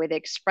themselves and the way they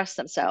express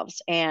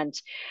themselves. And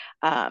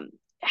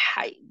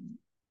I,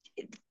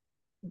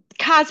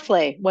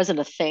 cosplay wasn't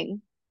a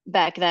thing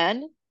back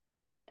then.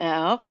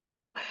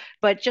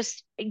 But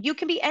just, you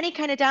can be any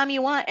kind of dom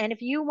you want, and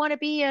if you want to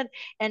be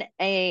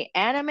a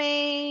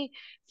anime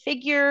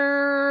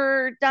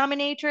figure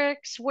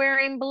dominatrix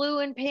wearing blue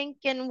and pink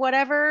and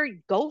whatever,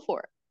 go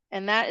for it.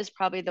 And that is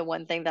probably the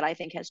one thing that I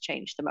think has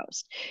changed the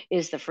most,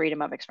 is the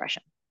freedom of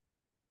expression.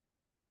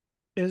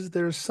 Is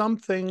there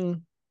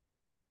something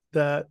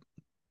that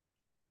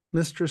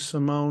Mistress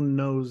Simone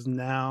knows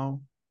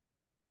now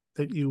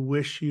that you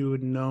wish you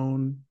had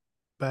known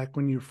back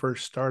when you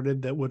first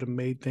started that would have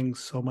made things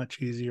so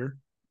much easier?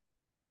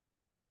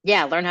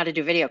 Yeah, learn how to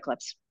do video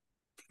clips.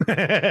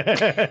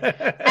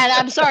 And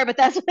I'm sorry, but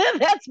that's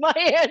my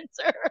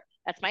answer.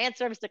 That's my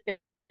answer. I'm sticking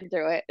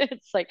to it.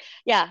 It's like,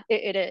 yeah,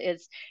 it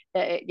is.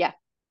 Yeah,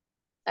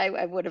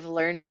 I would have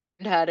learned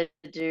how to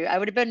do. I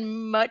would have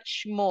been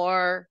much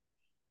more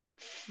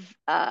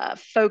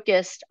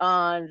focused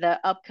on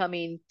the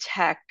upcoming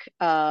tech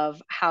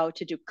of how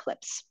to do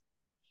clips,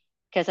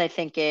 because I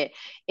think it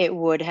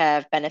would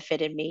have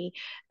benefited me,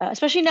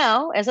 especially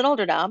now as an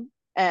older dom.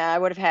 I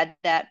would have had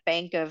that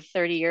bank of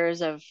 30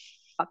 years of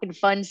fucking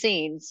fun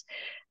scenes,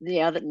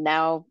 that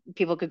now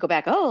people could go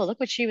back, oh, look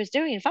what she was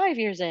doing 5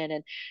 years in.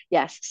 And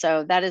yes,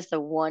 so that is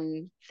the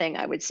one thing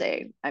I would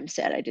say I'm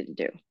sad I didn't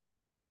do.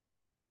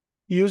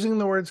 Using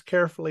the words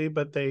carefully,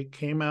 but they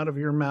came out of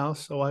your mouth,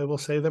 so I will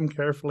say them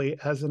carefully.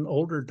 As an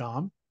older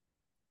dom,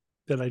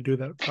 did I do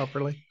that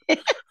properly?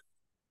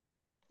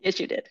 Yes,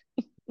 you did.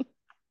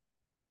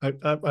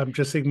 I'm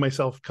just seeing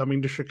myself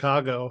coming to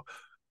Chicago,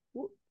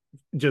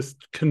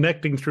 just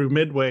connecting through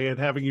Midway and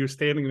having you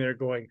standing there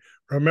going,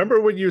 remember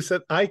when you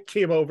said I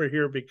came over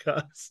here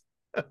because...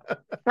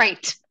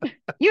 Right.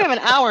 You have an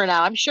hour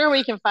now. I'm sure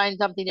we can find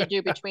something to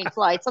do between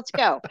flights. Let's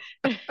go.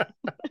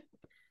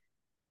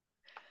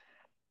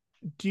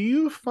 Do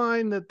you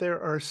find that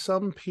there are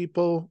some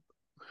people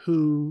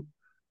who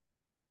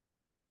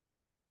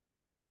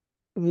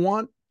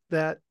want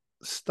that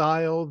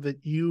style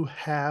that you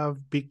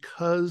have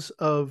because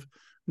of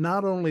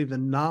not only the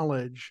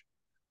knowledge,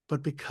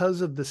 but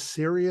because of the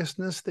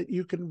seriousness that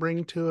you can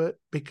bring to it?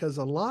 Because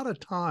a lot of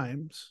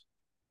times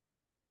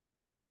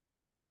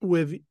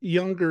with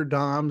younger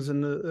doms,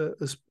 and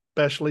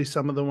especially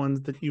some of the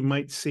ones that you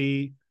might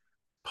see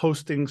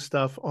posting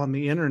stuff on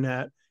the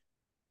internet,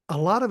 a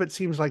lot of it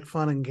seems like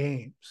fun and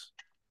games.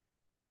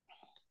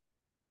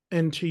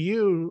 And to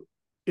you,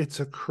 it's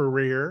a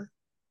career,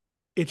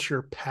 it's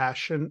your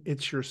passion,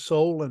 it's your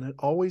soul, and it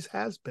always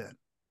has been.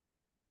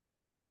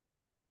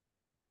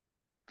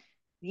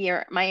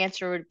 Yeah, my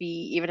answer would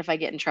be, even if I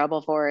get in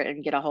trouble for it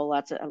and get a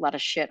lot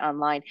of shit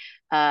online,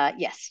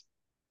 yes.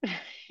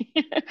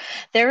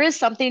 There is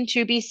something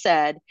to be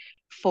said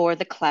for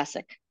the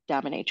classic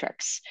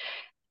dominatrix.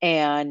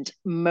 And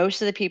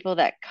most of the people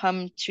that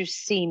come to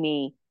see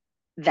me,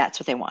 that's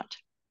what they want.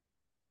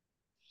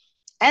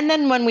 And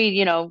then when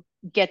we,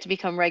 get to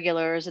become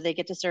regulars, or they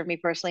get to serve me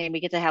personally, and we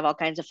get to have all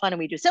kinds of fun and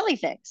we do silly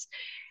things.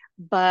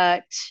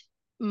 But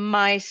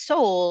my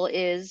soul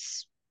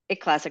is a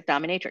classic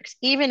dominatrix.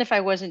 Even if I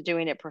wasn't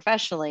doing it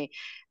professionally,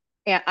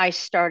 I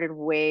started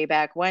way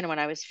back when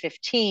I was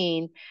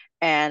 15,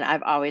 and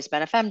I've always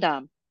been a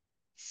femdom.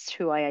 It's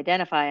who I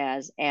identify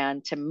as.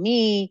 And to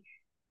me,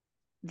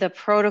 the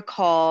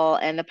protocol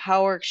and the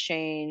power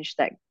exchange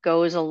that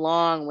goes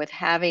along with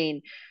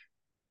having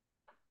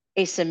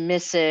a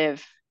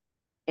submissive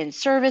in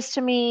service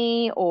to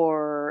me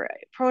or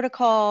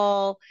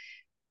protocol,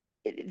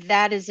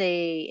 that is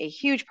a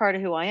huge part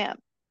of who I am.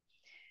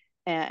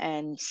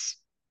 And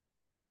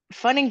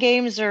fun and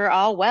games are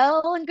all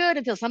well and good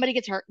until somebody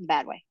gets hurt in a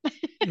bad way.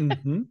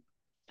 Mm-hmm.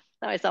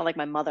 Now I sound like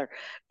my mother,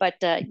 but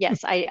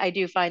yes, I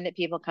do find that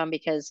people come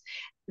because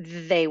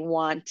they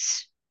want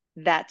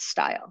that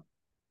style.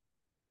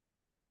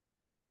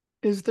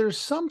 Is there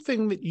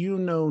something that you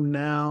know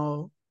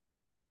now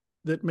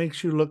that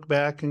makes you look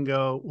back and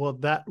go, well,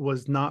 that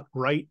was not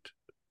right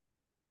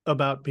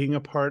about being a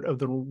part of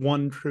the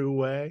one true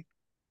way?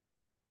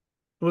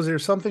 Was there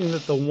something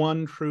that the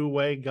one true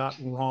way got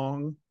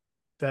wrong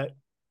that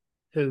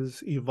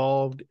has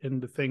evolved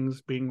into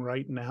things being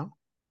right now?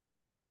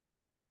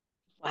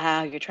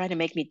 Wow, you're trying to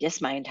make me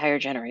diss my entire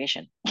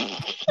generation.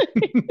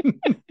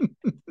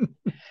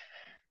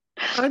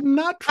 I'm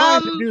not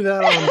trying to um, do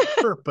that on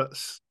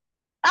purpose.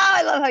 Oh,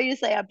 I love how you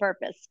say on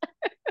purpose.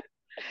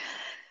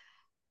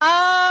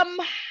 um,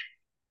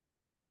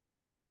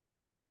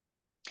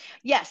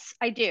 yes,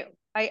 I do.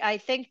 I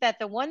think that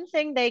the one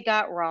thing they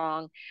got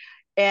wrong,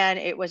 and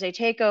it was a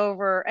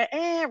takeover.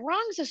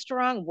 Wrong's a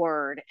strong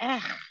word.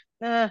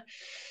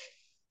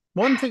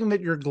 One thing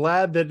that you're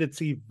glad that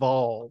it's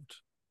evolved.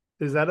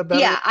 Is that a better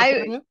way Yeah, of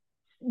putting it?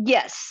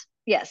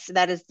 yes,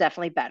 that is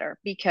definitely better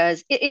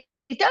because it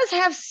does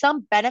have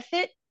some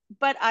benefit,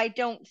 but I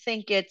don't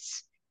think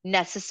it's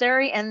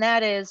necessary. And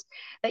that is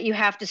that you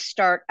have to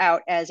start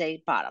out as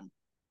a bottom.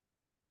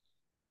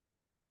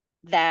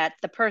 That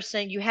the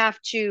person you have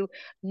to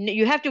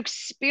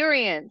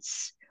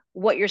experience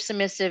what your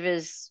submissive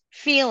is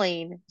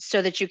feeling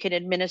so that you can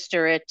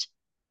administer it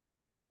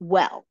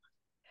well.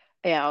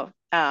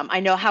 I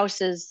know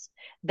houses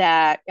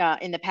that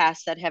in the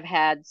past that have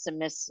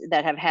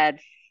had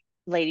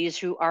ladies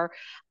who are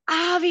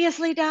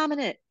obviously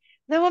dominant.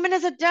 The woman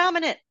is a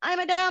dominant. I'm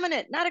a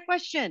dominant, not a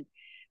question.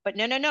 But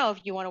no, no, no. If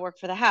you want to work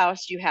for the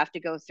house, you have to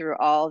go through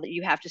all that.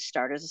 You have to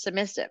start as a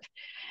submissive.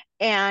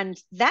 And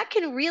that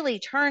can really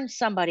turn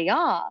somebody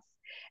off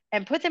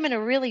and put them in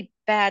a really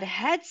bad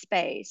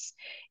headspace.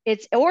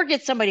 Or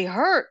get somebody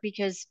hurt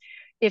because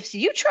if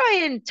you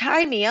try and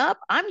tie me up,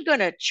 I'm going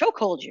to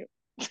chokehold you.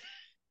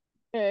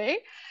 Okay.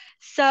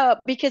 So,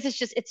 because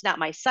it's not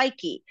my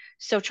psyche.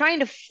 So,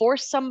 trying to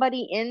force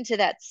somebody into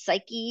that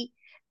psyche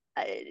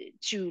uh,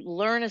 to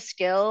learn a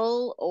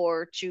skill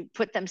or to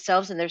put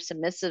themselves in their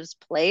submissive's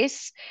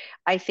place,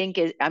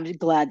 I'm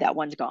glad that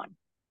one's gone.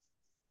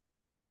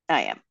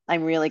 I am.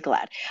 I'm really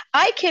glad.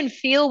 I can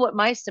feel what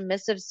my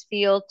submissives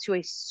feel to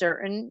a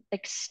certain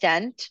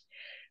extent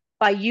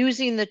by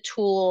using the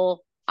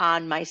tool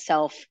on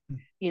myself,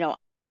 you know,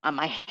 on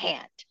my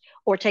hand,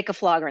 or take a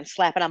flogger and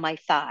slap it on my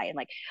thigh. And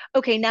like,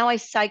 okay, now I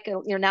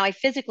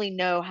physically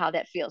know how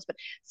that feels. But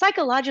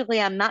psychologically,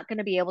 I'm not going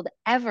to be able to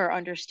ever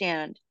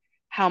understand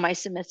how my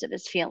submissive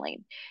is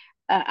feeling.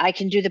 I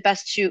can do the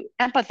best to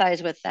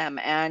empathize with them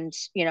and,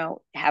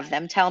 have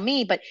them tell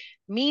me, but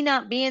me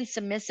not being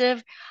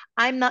submissive,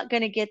 I'm not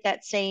going to get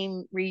that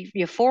same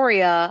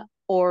euphoria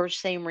or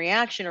same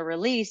reaction or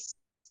release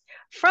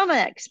from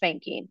a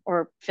spanking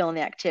or filling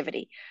the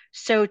activity.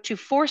 So to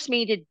force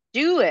me to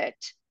do it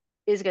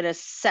is going to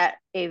set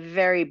a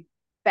very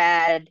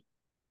bad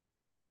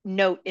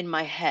note in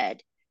my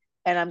head,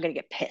 and I'm going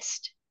to get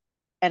pissed.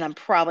 And I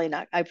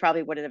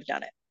probably wouldn't have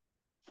done it.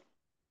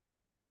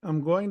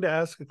 I'm going to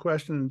ask a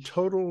question in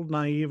total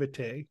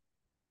naivete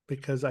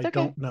because I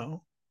don't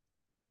know.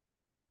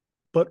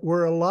 But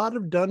were a lot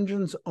of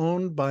dungeons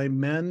owned by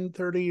men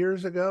 30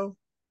 years ago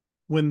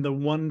when the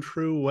one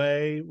true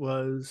way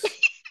was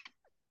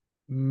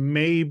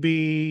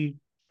maybe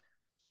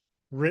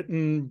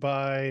written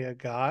by a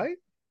guy?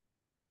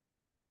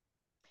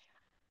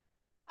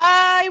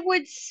 I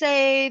would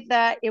say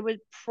that it was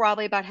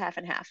probably about half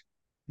and half.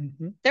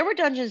 Mm-hmm. There were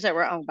dungeons that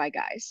were owned by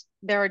guys.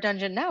 There are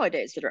dungeons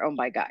nowadays that are owned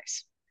by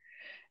guys.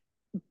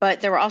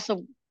 But there were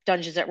also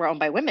dungeons that were owned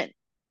by women.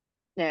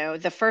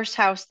 The first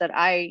house that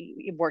I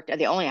worked at,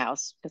 the only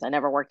house, because I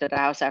never worked at a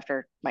house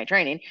after my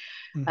training,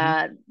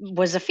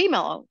 was a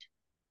female owned.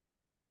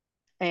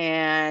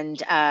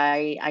 And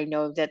I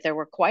know that there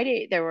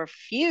were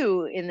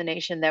few in the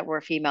nation that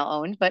were female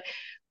owned, but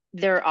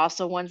there are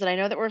also ones that I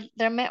know that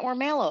were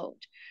male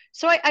owned.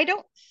 So I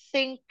don't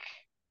think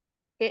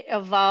it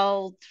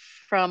evolved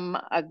from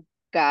a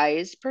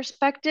guy's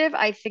perspective.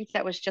 I think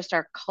that was just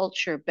our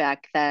culture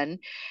back then.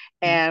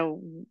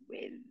 And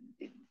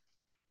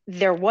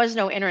there was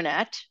no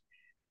internet.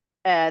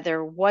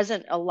 There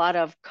wasn't a lot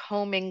of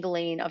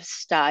commingling of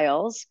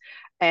styles.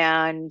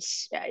 And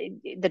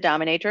the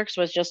dominatrix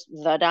was just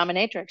the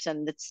dominatrix,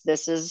 and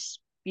this is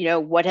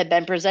what had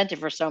been presented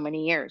for so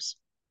many years.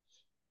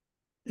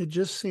 It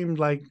just seemed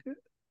like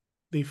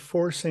the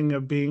forcing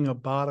of being a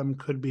bottom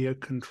could be a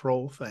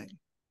control thing.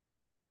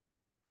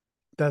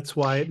 That's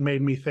why it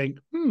made me think,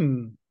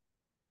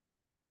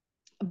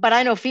 But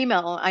I know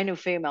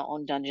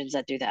female-owned dungeons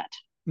that do that.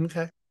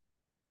 okay.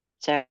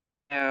 So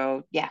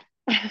yeah,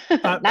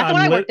 not the one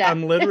I worked at.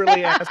 I'm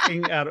literally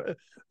asking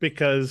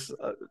because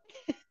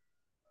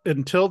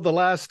until the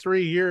last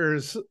 3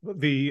 years,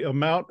 the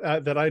amount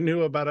that I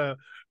knew about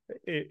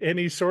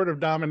any sort of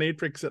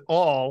dominatrix at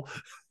all,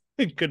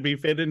 it could be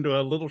fit into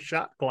a little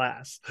shot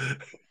glass.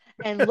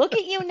 And look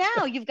at you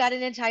now. You've got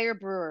an entire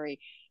brewery.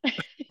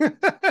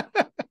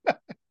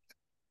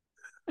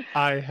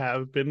 I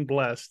have been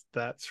blessed,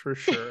 that's for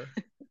sure.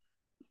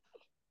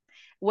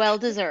 Well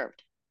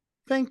deserved.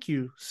 Thank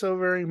you so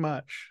very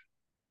much.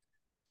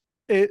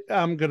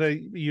 I'm going to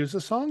use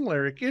a song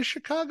lyric. Is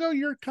Chicago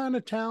your kind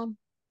of town?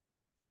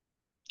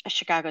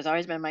 Chicago's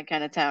always been my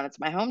kind of town. It's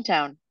my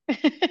hometown.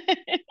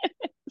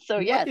 So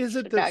what yes, is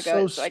it Chicago that's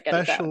so is my kind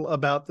of special town.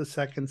 about the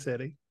second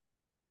city?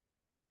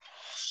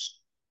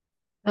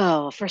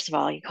 Oh, first of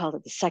all, you called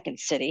it the second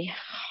city.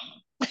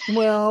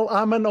 Well,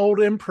 I'm an old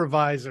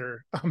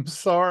improviser. I'm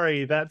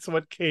sorry. That's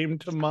what came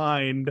to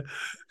mind.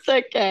 It's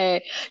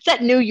okay. It's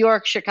that New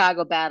York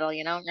Chicago battle,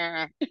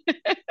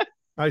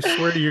 I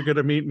swear you're going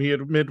to meet me at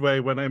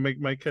Midway when I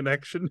make my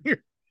connection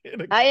here.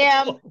 I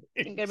am.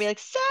 I'm gonna be like,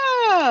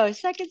 so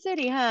second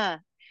city, huh?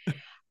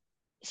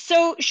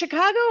 So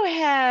Chicago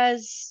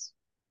has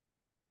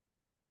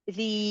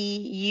the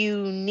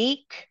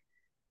unique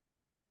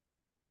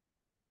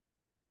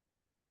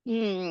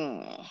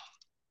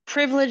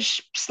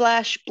privilege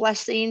slash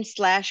blessing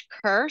slash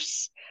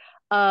curse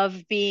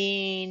of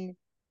being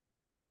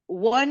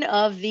one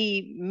of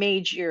the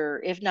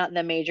major, if not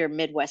the major,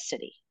 Midwest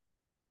city.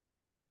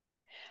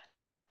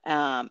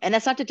 And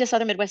that's not to diss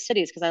other Midwest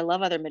cities, because I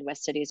love other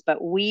Midwest cities,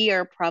 but we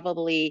are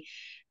probably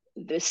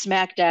the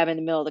smack dab in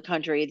the middle of the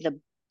country, the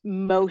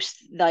most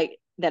like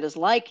that is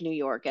like New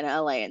York and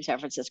LA and San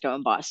Francisco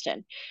and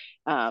Boston.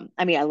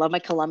 I mean, I love my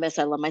Columbus,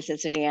 I love my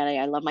Cincinnati,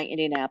 I love my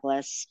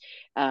Indianapolis.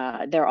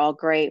 They're all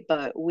great,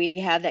 but we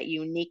have that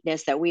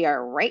uniqueness that we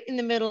are right in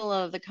the middle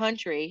of the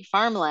country,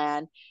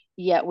 farmland,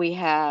 yet we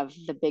have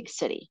the big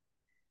city.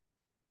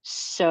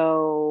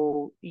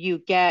 So you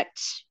get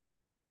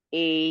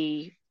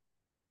a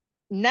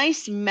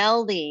nice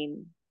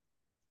melding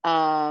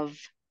of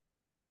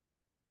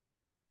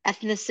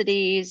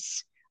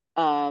ethnicities,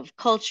 of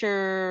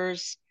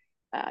cultures.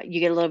 You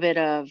get a little bit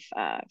of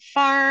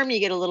farm, you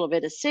get a little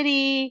bit of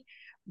city,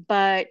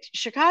 but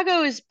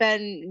Chicago has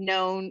been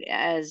known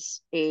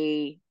as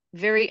a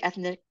very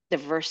ethnic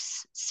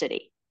diverse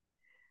city.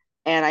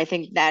 And I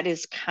think that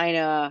is kind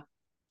of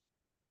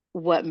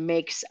what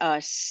makes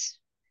us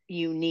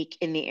unique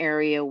in the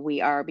area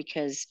we are,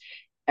 because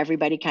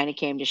everybody kind of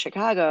came to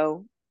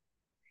Chicago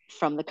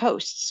from the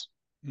coasts.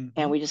 Mm-hmm.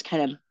 And we just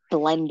kind of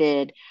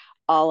blended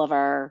all of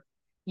our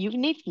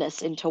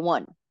uniqueness into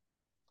one.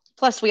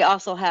 Plus, we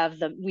also have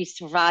we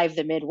survive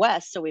the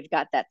Midwest. So we've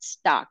got that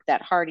stock,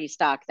 that hardy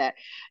stock that,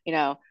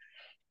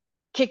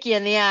 kick you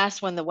in the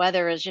ass when the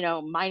weather is,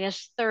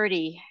 minus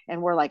 30.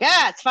 And we're like,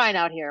 it's fine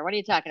out here. What are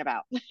you talking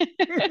about?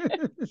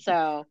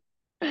 So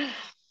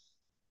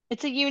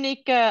it's a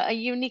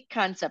unique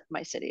concept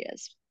my city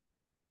is.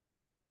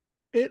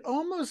 It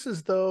almost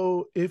as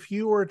though if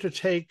you were to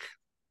take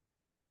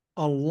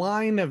a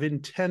line of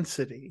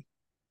intensity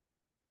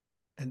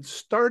and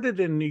start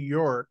it in New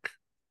York,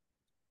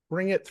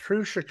 bring it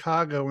through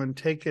Chicago and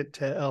take it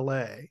to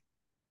LA,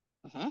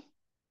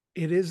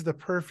 it is the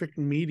perfect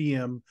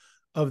medium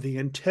of the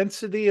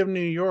intensity of New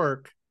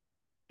York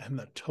and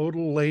the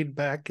total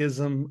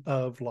laid-backism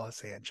of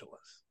Los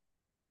Angeles.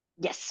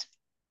 Yes.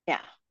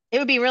 Yeah. It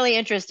would be really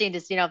interesting to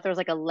see, if there was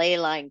like a ley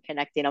line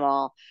connecting them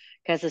all,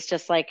 because it's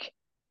just like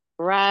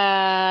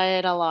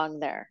right along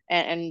there.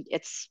 And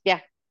it's,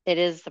 it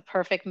is the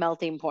perfect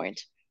melting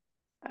point.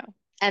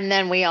 And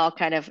then we all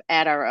kind of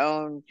add our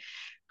own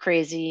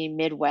crazy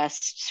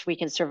Midwest. We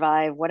can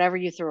survive whatever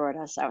you throw at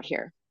us out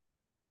here.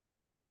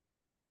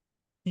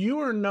 You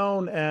are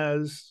known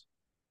as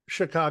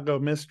Chicago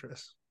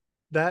Mistress.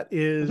 That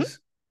is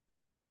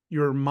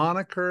your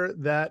moniker.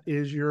 That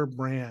is your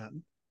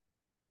brand.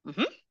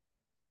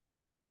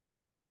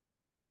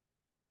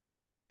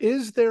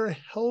 Is there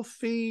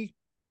healthy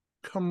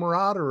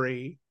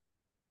camaraderie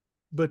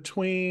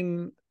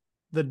between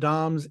the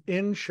Doms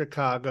in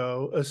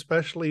Chicago,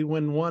 especially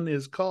when one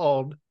is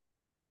called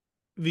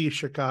the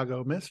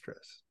Chicago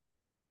Mistress?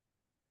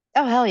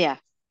 Oh, hell yeah.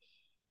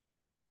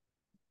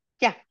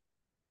 Yeah.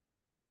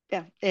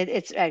 Yeah.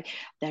 It's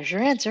there's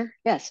your answer.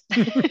 Yes.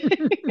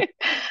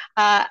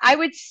 I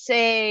would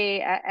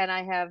say, and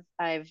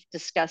I've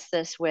discussed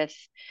this with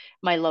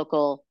my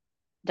local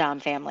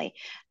Dom family,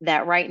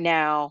 that right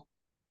now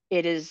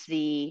it is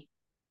the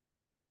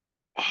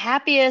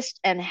happiest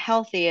and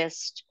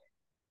healthiest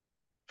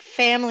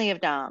family of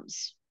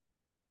Doms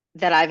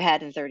that I've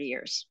had in 30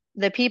 years.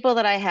 The people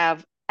that I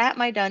have at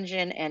my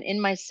dungeon and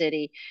in my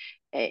city,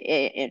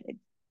 it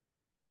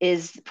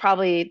is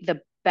probably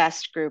the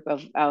best group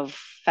of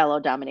fellow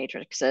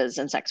dominatrixes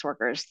and sex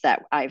workers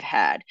that I've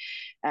had.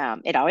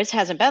 It always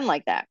hasn't been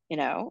like that.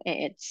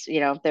 It's,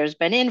 there's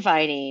been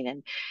infighting,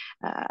 and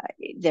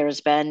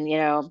there's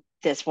been,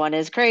 this one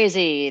is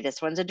crazy,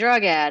 this one's a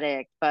drug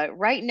addict. But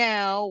right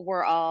now,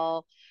 we're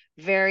all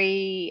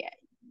very,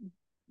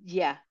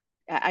 yeah.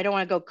 I don't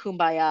want to go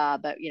kumbaya,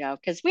 but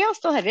because we all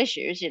still have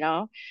issues,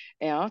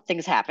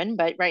 things happen.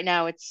 But right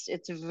now, it's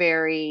a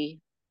very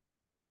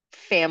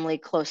family,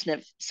 close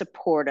knit,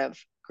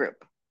 supportive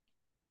group.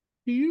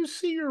 Do you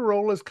see your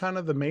role as kind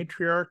of the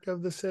matriarch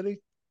of the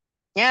city?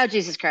 Yeah,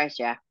 Jesus Christ,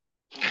 yeah.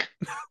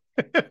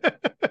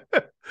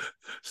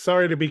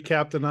 Sorry to be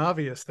Captain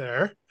Obvious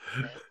there.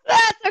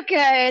 That's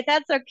okay.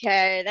 That's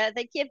okay. That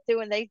they keep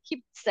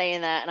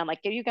saying that, and I'm like,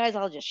 you guys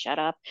all just shut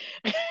up.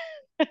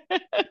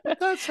 Well,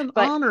 that's an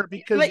honor,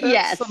 because that's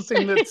yes.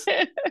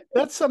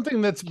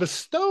 something that's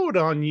bestowed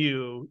on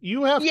you.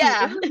 You have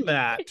to earn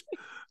that.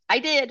 I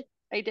did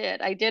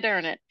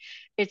earn it.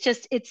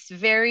 It's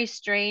very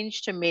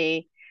strange to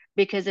me,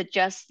 because it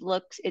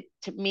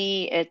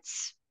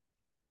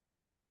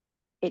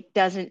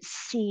doesn't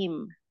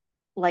seem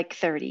like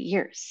 30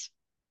 years.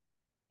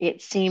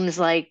 It seems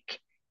like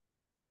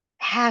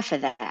half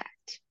of that,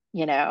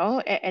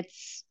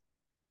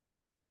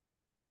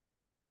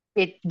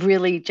 it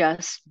really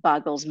just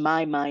boggles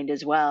my mind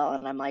as well.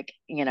 And I'm like,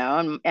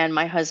 and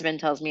my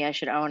husband tells me I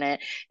should own it.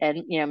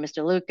 And,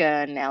 Mr. Luca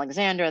and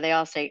Alexandra, they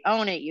all say,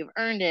 own it, you've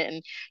earned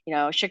it.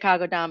 And,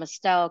 Chicago Dom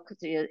Estelle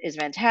is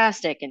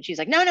fantastic. And she's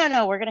like,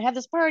 no, we're going to have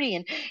this party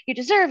and you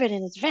deserve it.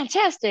 And it's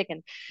fantastic.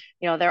 And,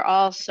 they're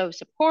all so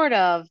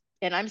supportive.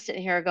 And I'm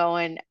sitting here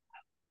going,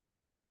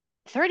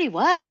 30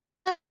 what?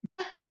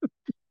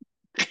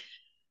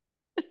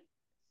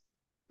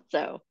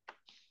 So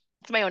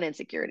it's my own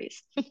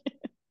insecurities.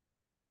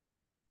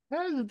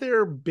 Has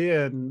there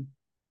been,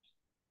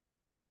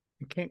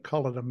 I can't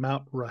call it a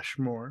Mount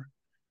Rushmore,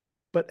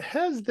 but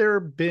has there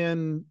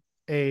been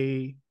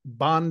a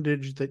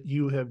bondage that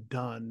you have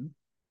done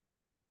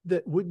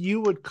that you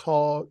would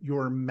call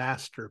your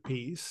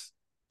masterpiece?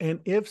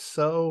 And if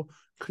so,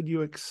 could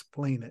you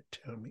explain it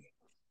to me?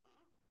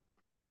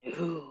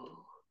 Ooh.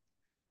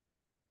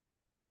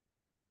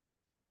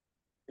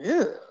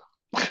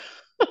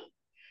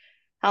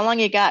 How long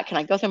you got? Can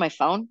I go through my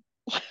phone?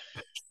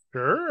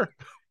 Sure.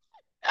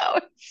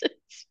 No,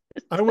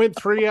 I went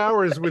 3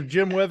 hours with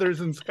Jim Weathers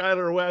and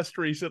Skylar West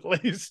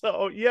recently,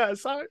 so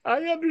yes, I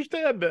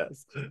understand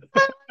this. It's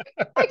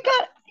been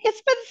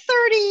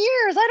 30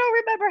 years. I don't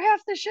remember half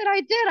the shit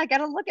I did. I got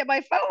to look at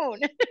my phone.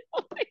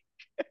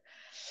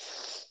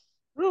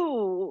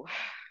 Ooh.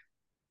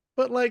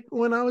 But like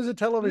when I was a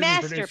television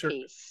producer,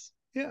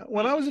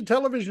 when I was a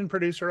television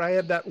producer, I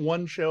had that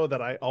one show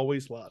that I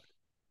always loved.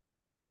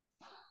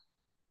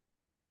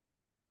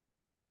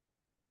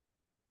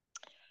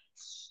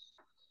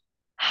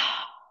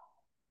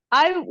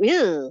 I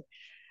will.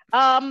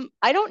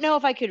 I don't know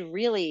if I could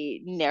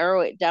really narrow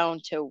it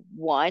down to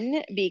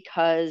one,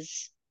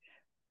 because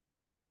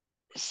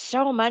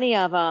so many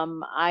of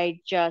them,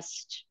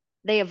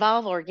 they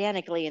evolve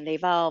organically, and they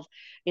evolve,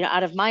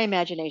 out of my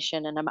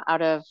imagination, and I'm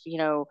out of,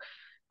 the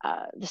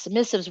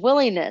submissive's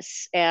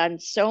willingness. And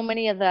so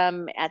many of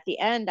them at the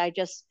end, I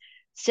just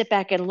sit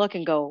back and look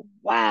and go,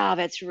 wow,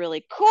 that's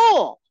really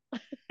cool.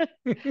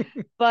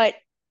 But,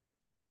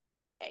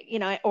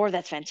 or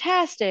that's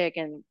fantastic.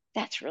 And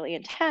that's really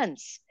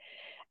intense.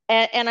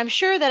 And I'm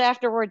sure that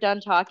after we're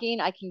done talking,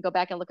 I can go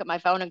back and look at my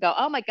phone and go,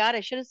 oh my God, I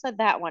should have said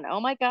that one.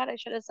 Oh my God, I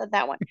should have said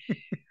that one.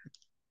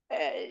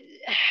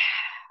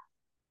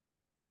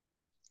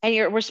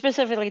 And we're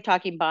specifically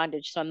talking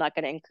bondage, so I'm not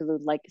going to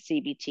include like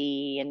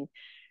CBT and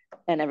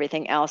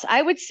everything else.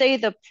 I would say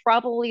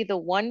probably the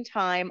one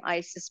time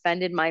I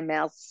suspended my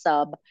male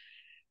sub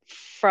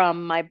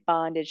from my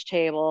bondage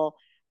table,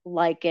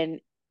 like he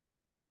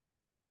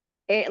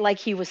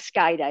was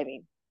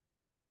skydiving,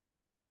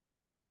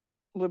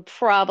 would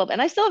probably,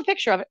 and I still have a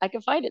picture of it. I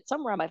can find it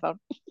somewhere on my phone.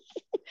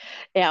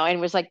 And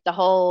it was like the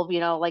whole,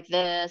 like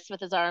this with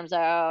his arms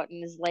out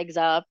and his legs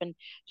up and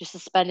just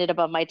suspended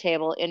above my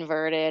table,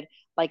 inverted,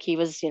 like he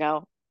was,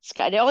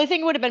 sky. The only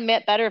thing would have been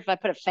better if I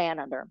put a fan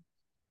under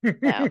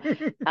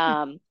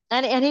him.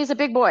 And he's a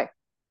big boy.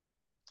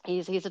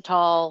 He's a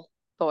tall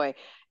boy.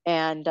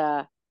 And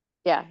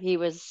he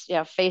was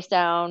face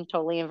down,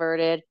 totally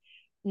inverted,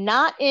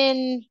 not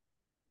in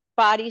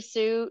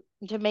bodysuit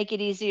to make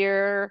it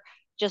easier,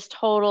 just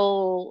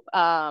total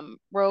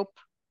rope,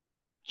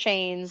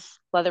 chains,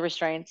 leather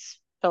restraints,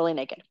 totally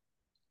naked.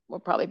 Will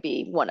probably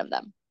be one of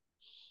them.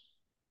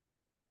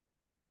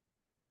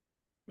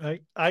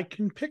 I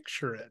can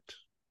picture it.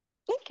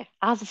 Okay,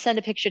 I'll just send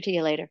a picture to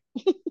you later.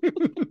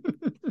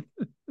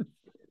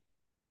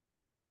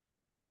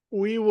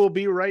 We will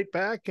be right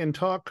back and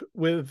talk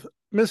with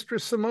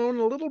Mistress Simone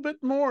a little bit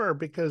more,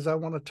 because I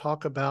want to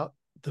talk about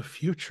the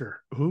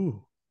future.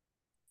 Ooh.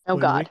 Oh,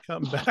 when God. we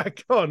come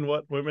back on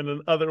What Women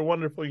and Other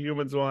Wonderful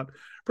Humans Want,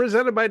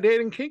 presented by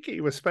Dating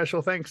Kinky, with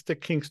special thanks to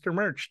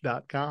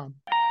KinksterMerch.com.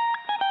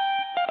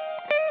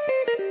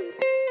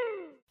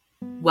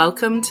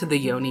 Welcome to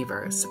the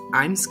Yoniverse.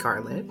 I'm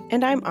Scarlett.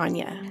 And I'm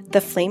Anya. The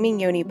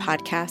Flaming Yoni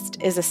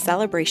podcast is a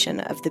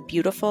celebration of the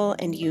beautiful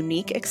and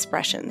unique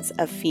expressions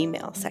of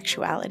female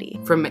sexuality.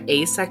 From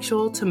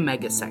asexual to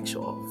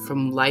megasexual,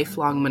 from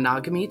lifelong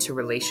monogamy to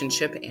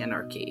relationship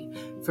anarchy,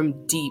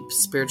 from deep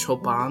spiritual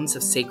bonds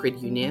of sacred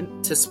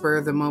union to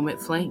spur-of-the-moment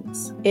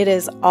flames. It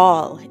is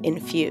all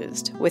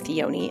infused with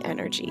Yoni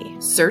energy.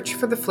 Search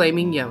for the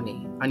Flaming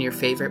Yoni on your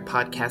favorite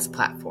podcast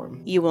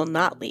platform. You will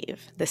not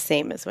leave the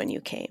same as when you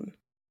came.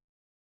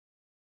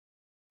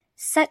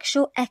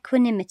 Sexual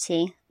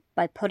Equanimity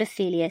by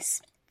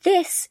Podophilius.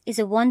 This is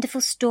a wonderful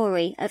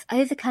story of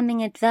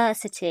overcoming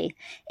adversity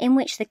in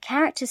which the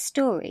character's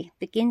story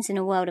begins in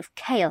a world of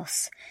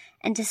chaos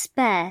and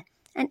despair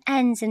and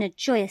ends in a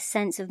joyous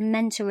sense of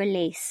mental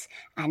release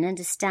and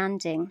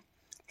understanding.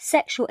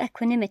 Sexual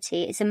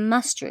Equanimity is a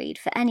must-read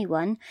for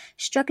anyone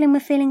struggling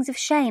with feelings of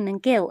shame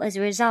and guilt as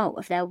a result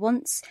of their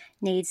wants,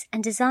 needs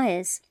and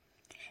desires.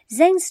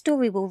 Zane's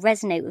story will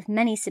resonate with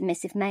many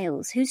submissive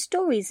males whose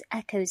stories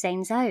echo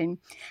Zane's own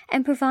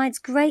and provides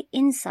great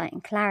insight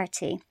and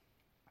clarity.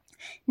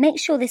 Make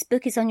sure this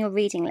book is on your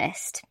reading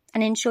list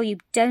and ensure you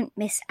don't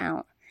miss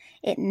out.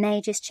 It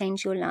may just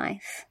change your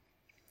life.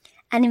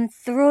 An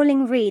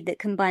enthralling read that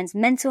combines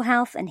mental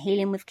health and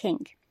healing with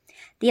kink.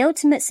 The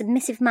ultimate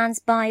submissive man's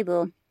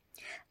Bible.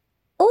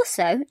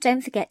 Also,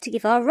 don't forget to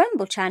give our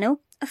Rumble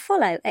channel a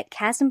follow at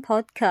Chasm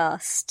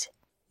Podcast.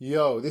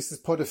 Yo, this is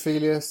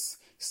Podophilius.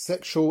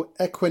 Sexual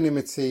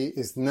Equanimity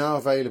is now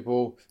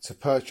available to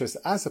purchase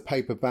as a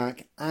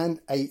paperback and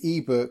an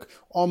ebook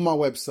on my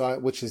website,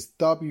 which is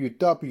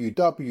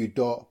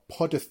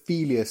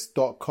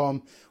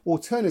www.podophilius.com.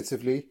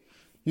 Alternatively,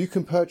 you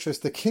can purchase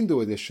the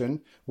Kindle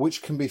edition,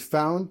 which can be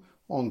found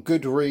on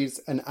Goodreads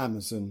and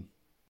Amazon.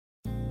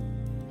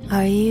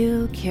 Are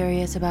you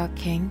curious about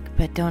kink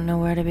but don't know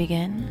where to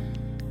begin?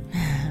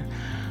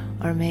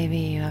 Or maybe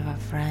you have a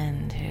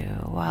friend who,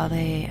 while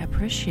they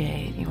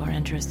appreciate your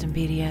interest in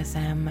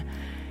BDSM,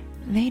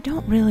 they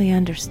don't really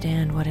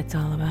understand what it's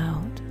all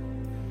about.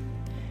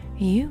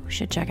 You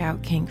should check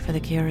out Kink for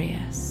the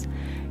Curious.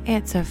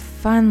 It's a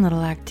fun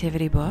little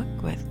activity book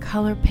with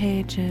color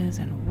pages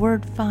and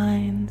word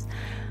finds,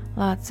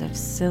 lots of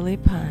silly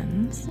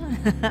puns,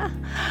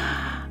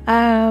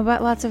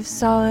 but lots of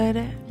solid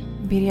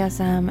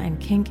BDSM and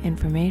kink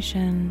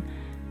information,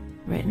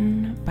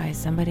 written by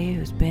somebody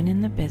who's been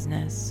in the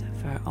business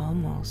for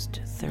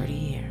almost 30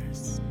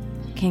 years.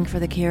 Kink for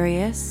the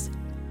Curious,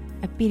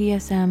 a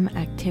BDSM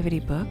activity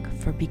book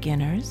for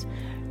beginners,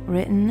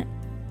 written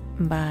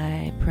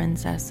by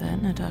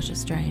Princessa Natasha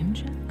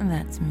Strange,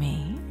 that's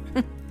me,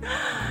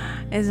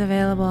 is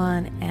available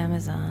on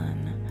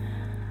Amazon.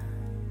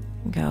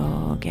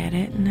 Go get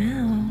it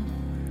now.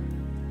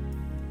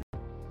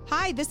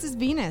 Hi, this is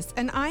Venus,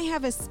 and I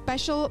have a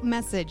special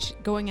message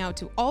going out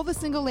to all the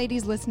single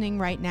ladies listening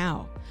right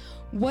now.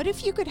 What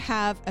if you could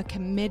have a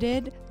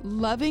committed,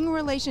 loving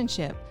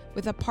relationship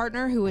with a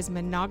partner who is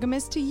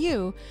monogamous to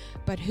you,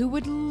 but who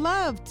would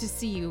love to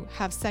see you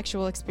have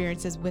sexual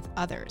experiences with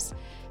others?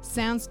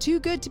 Sounds too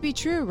good to be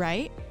true,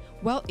 right?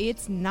 Well,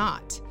 it's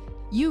not.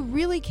 You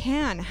really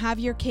can have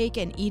your cake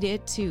and eat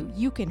it too.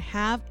 You can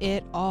have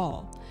it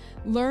all.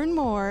 Learn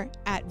more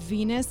at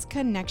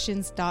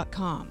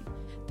venusconnections.com.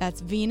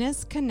 That's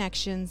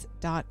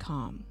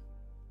venusconnections.com.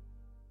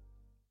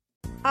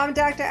 I'm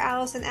Dr.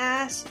 Allison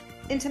Ash,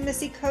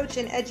 intimacy coach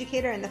and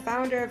educator and the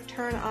founder of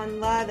Turn on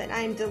Love, and I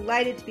am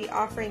delighted to be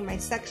offering my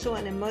sexual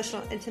and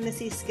emotional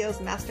intimacy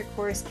skills master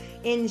course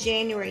in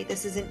January.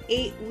 This is an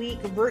 8-week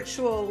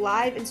virtual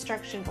live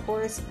instruction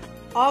course.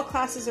 All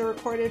classes are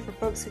recorded for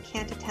folks who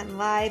can't attend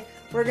live.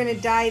 We're going to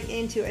dive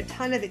into a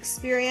ton of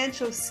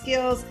experiential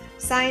skills,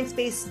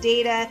 science-based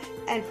data,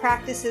 and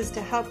practices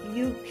to help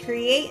you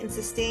create and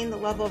sustain the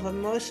level of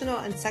emotional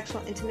and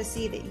sexual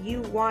intimacy that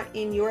you want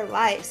in your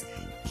lives.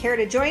 Care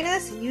to join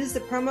us? Use the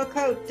promo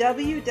code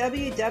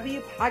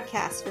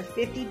WWWPodcast for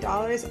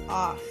 $50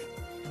 off.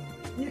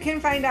 You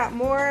can find out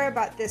more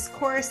about this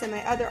course and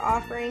my other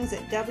offerings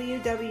at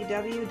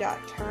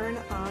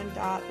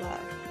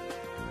www.turnon.love.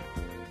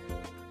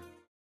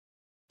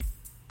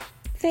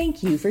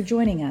 Thank you for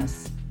joining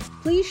us.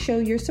 Please show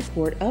your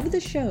support of the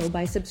show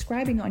by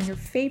subscribing on your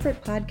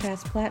favorite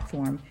podcast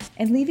platform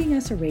and leaving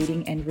us a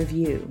rating and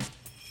review.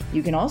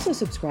 You can also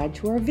subscribe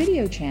to our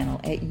video channel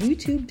at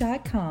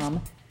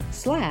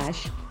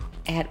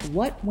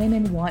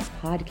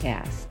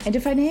youtube.com/@whatwomenwantpodcast. And to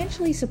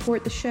financially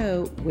support the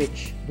show,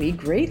 which we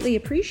greatly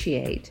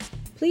appreciate,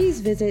 please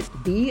visit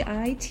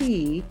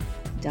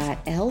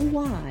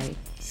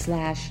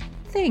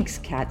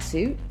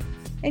bit.ly/thankscatsuit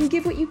and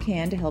give what you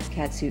can to help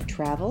Catsuit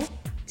travel,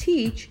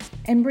 teach,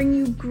 and bring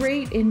you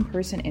great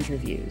in-person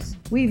interviews.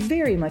 We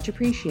very much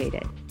appreciate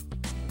it.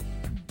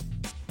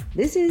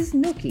 This is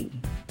Nookie,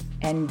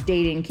 and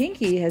Dating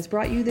Kinky has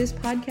brought you this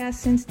podcast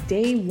since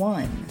day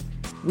one.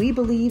 We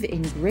believe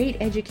in great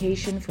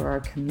education for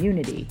our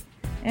community,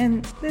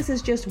 and this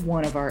is just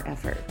one of our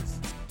efforts.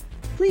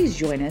 Please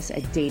join us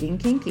at Dating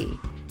Kinky,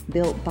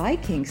 built by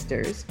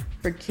Kinksters,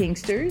 for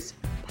Kinksters,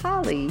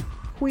 poly,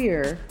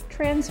 queer,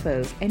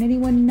 transphobes, and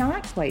anyone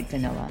not quite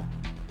vanilla.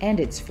 And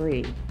it's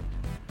free.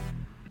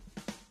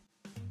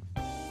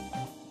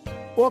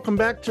 Welcome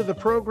back to the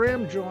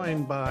program,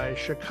 joined by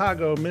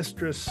Chicago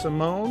Mistress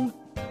Simone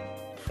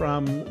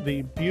from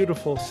the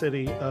beautiful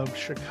city of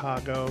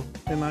Chicago.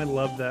 And I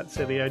love that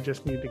city. I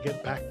just need to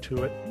get back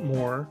to it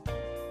more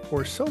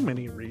for so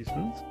many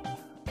reasons.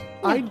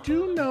 I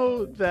do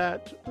know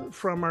that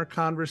from our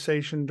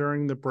conversation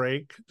during the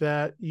break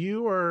that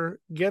you are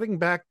getting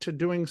back to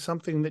doing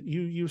something that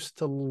you used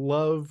to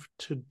love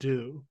to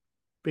do,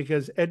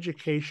 because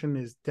education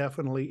is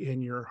definitely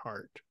in your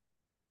heart.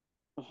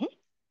 Mm-hmm.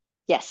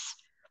 Yes,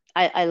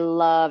 I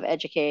love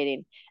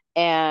educating.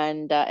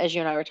 And as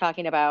you and I were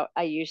talking about,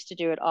 I used to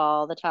do it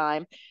all the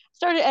time.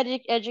 Started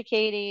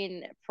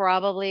educating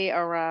probably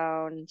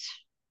around,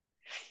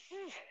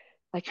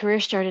 my career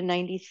started in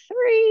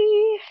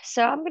 93.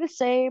 So I'm going to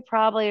say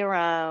probably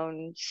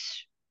around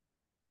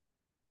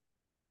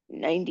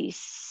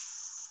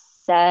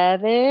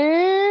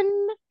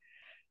 97.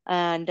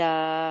 And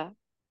I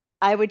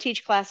would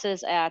teach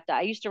classes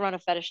I used to run a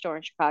fetish store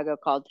in Chicago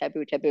called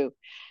Taboo Taboo.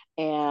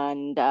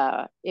 And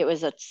it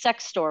was a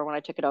sex store when I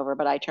took it over,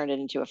 but I turned it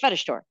into a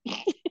fetish store. Now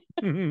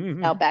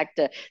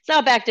it's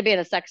not back to being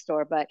a sex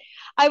store, but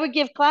I would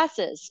give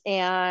classes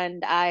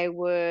and I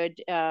would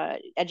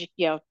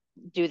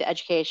do the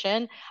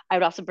education. I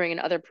would also bring in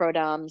other pro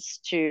doms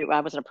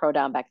I wasn't a pro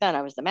dom back then,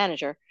 I was the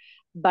manager,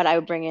 but I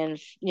would bring in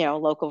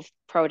local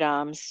pro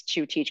doms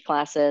to teach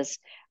classes,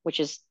 which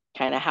is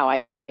kind of how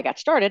I got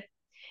started.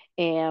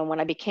 And when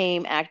I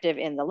became active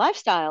in the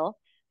lifestyle,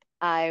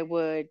 I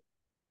would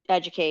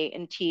educate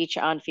and teach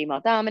on female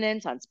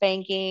dominance, on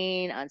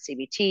spanking, on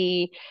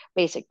CBT,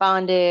 basic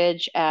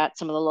bondage at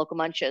some of the local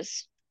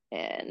munches.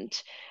 And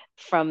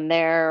from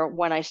there,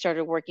 when I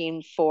started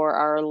working for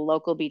our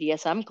local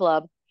BDSM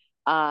club,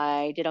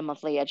 I did a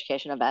monthly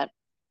education event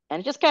and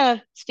it just kind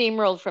of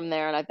steamrolled from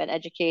there. And I've been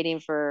educating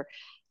for,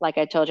 like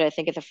I told you, I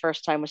think at the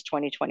first time was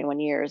 21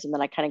 years. And then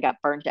I kind of got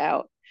burnt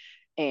out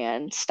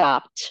and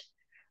stopped.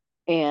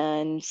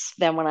 And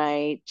then when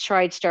I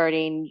tried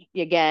starting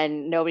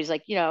again, nobody's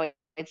like, you're got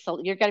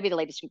to be the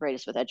latest and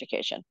greatest with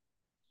education.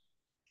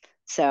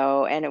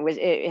 So, and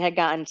it had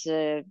gotten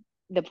to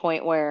the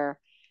point where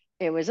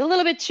it was a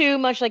little bit too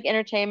much like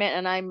entertainment,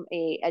 and I'm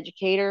a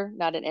educator,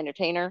 not an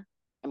entertainer.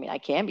 I mean, I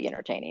can be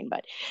entertaining,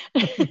 but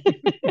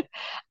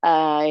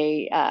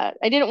I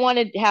didn't want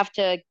to have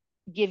to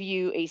give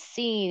you a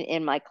scene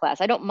in my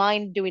class. I don't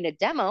mind doing a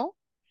demo.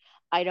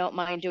 I don't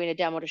mind doing a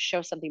demo to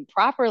show something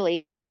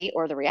properly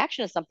or the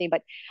reaction of something,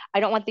 but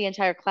I don't want the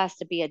entire class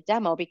to be a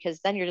demo,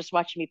 because then you're just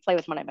watching me play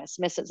with one of my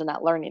submissives and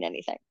not learning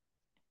anything.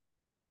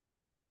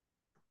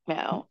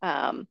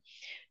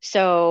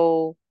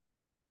 So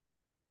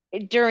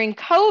during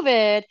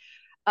COVID,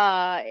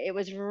 it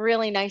was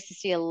really nice to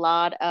see a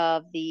lot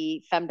of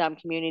the femdom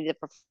community, the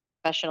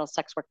professional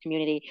sex work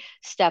community,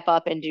 step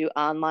up and do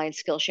online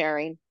skill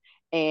sharing,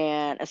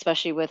 and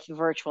especially with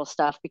virtual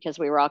stuff, because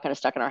we were all kind of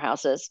stuck in our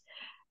houses.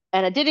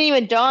 And it didn't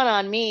even dawn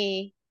on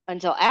me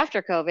until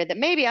after COVID that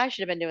maybe I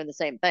should have been doing the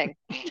same thing.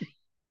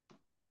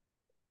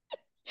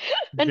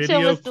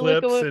 Video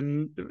clips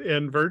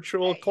and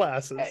virtual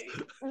classes.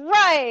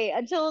 Right.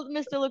 Until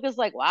Mr. Lucas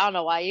like, well, I don't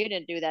know why you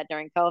didn't do that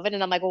during COVID.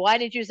 And I'm like, well, why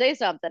didn't you say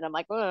something? I'm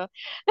like, well.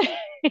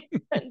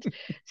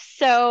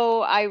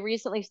 So I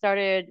recently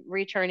started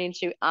returning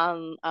to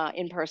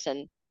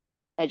in-person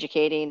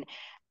educating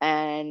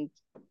and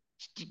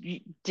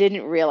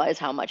didn't realize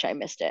how much I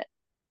missed it.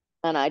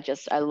 And I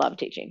love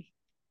teaching.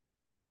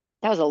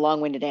 That was a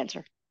long-winded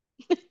answer.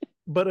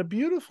 But a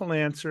beautiful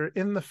answer,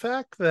 in the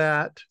fact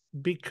that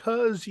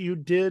because you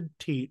did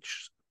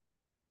teach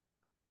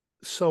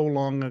so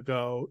long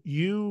ago,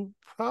 you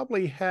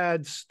probably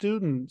had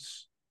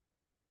students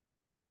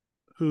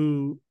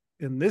who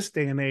in this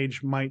day and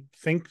age might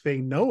think they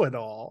know it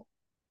all.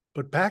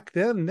 But back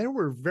then there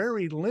were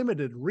very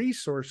limited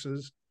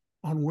resources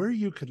on where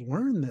you could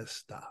learn this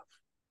stuff.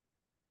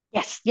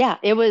 Yes. Yeah.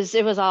 It was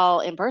all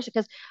in person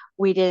because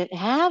we didn't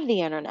have the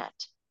internet.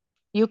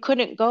 You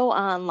couldn't go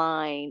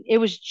online. It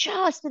was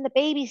just in the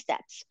baby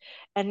steps.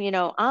 And,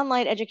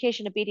 online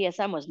education of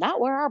BDSM was not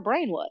where our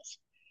brain was.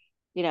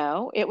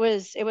 It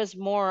was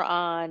more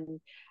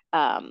on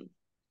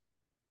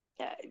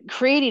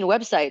creating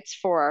websites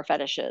for our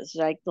fetishes,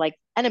 like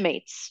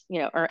Animates,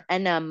 or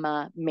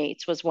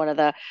Mates was one of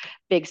the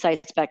big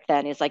sites back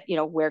then. Is like,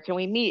 where can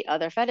we meet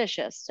other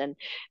fetishists? And,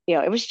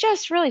 it was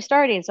just really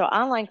starting. So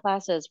online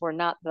classes were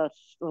not the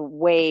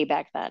way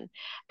back then.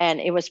 And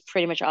it was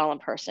pretty much all in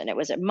person. It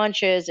was at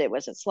Munches, it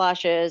was at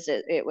Sloshes,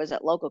 it was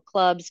at local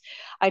clubs.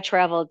 I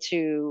traveled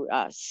to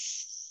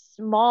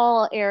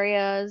small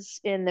areas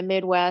in the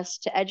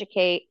Midwest to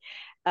educate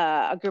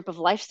a group of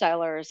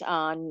lifestylers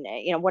on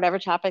whatever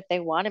topic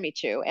they wanted me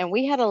to, and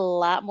we had a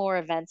lot more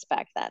events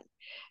back then.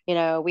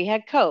 We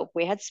had Cope,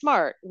 we had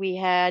Smart, we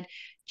had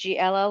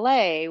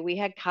GLLA, we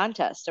had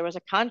contests. There was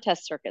a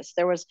contest circus.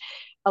 There was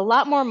a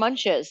lot more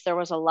Munches. There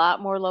was a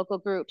lot more local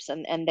groups,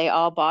 and they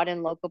all bought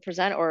in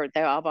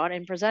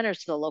presenters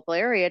to the local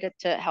area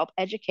to help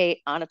educate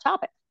on a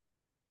topic.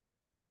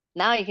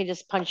 Now you can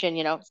just punch in,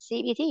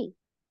 CBT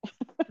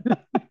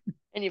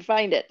and you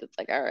find it. It's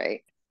like, all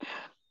right.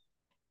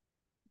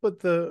 But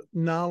the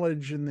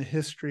knowledge and the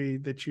history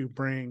that you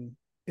bring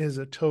is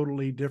a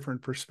totally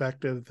different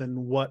perspective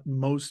than what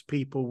most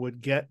people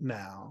would get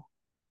now.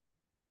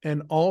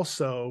 And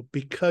also,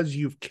 because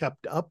you've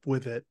kept up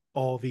with it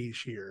all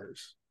these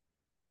years,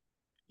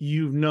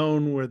 you've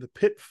known where the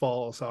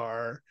pitfalls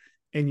are,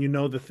 and you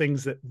know the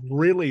things that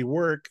really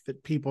work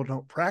that people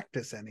don't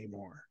practice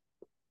anymore.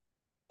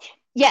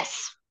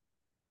 Yes.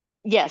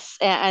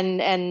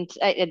 And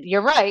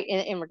you're right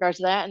in regards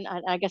to that, and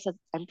I guess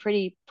I'm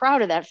pretty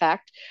proud of that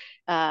fact.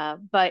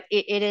 But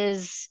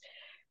it's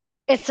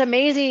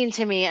amazing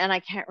to me, and I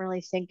can't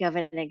really think of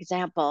an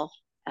example.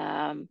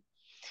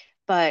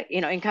 But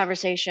in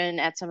conversation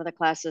at some of the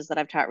classes that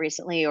I've taught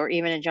recently, or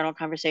even in general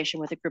conversation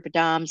with a group of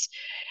DOMs,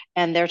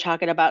 and they're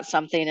talking about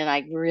something, and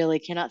I really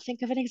cannot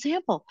think of an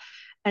example,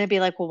 and I'd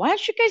be like, well, why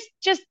don't you guys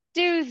just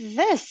do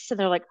this? And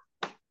they're like,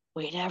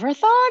 we never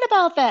thought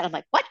about that. I'm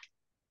like, what?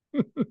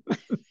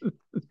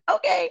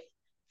 Okay.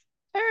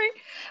 All right.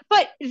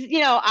 But,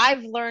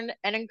 I've learned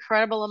an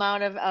incredible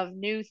amount of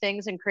new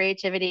things and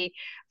creativity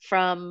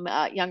from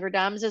younger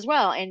DOMs as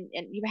well. And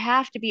you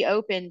have to be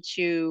open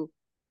to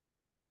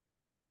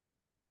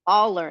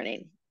all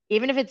learning.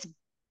 Even if it's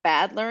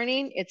bad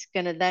learning, it's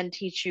going to then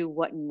teach you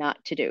what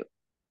not to do.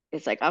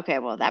 It's like, okay,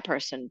 well, that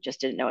person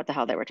just didn't know what the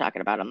hell they were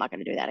talking about. I'm not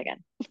going to do that again.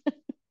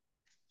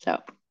 So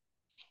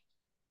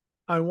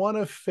I want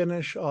to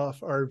finish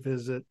off our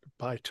visit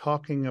by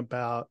talking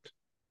about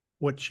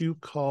what you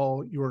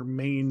call your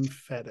main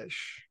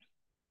fetish,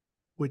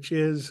 which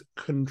is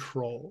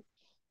control.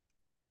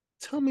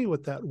 Tell me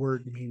what that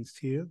word means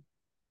to you.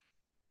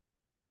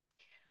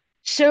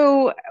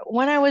 So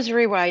when I was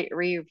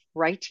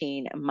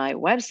rewriting my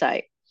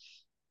website,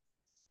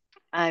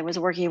 I was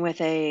working with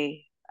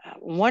a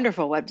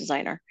wonderful web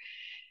designer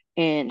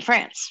in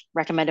France,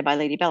 recommended by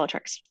Lady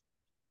Bellatrix.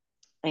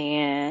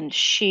 And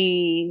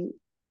she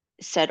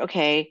said,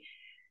 okay,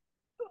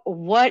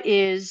 what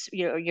is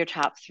your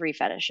top three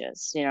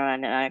fetishes?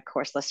 And I, of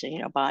course, listed,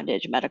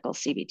 bondage, medical,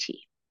 CBT.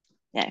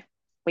 Yeah,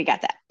 we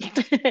got that.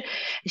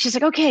 She's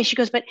like, okay. She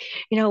goes, but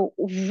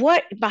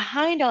what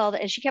behind all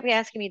that? And she kept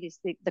asking me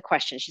the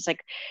questions. She's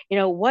like,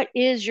 what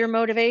is your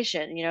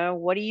motivation?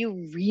 What do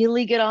you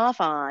really get off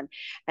on?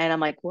 And I'm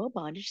like, well,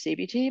 bondage,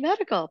 CBT,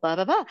 medical, blah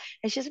blah blah.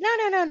 And she's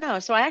like, no.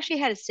 So I actually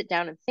had to sit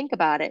down and think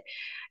about it.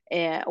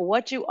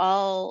 What do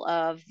all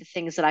of the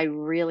things that I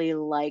really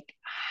like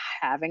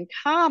have in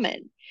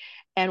common?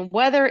 And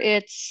whether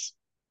it's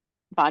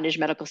bondage,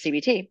 medical,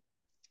 CBT,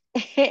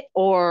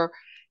 or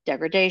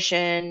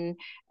degradation,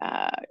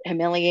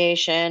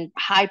 humiliation,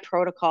 high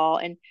protocol.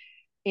 And,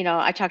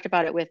 I talked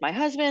about it with my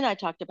husband, I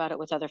talked about it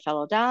with other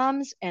fellow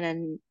DOMs, and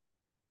then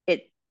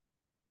it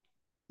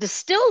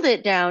distilled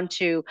it down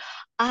to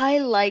I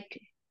like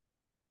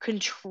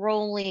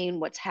controlling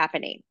what's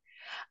happening.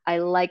 I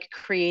like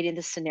creating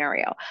the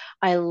scenario.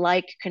 I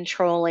like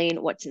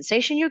controlling what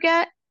sensation you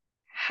get,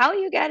 how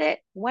you get it,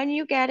 when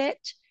you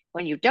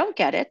don't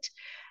get it.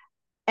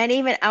 And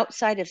even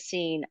outside of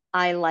scene,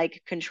 I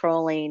like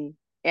controlling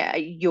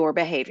your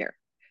behavior.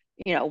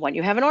 When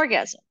you have an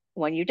orgasm,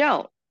 when you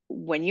don't,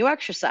 when you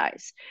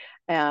exercise.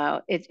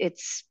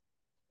 It's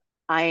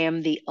I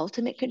am the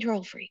ultimate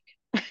control freak.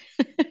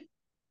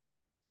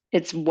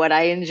 It's what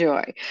I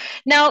enjoy.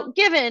 Now,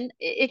 given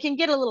it can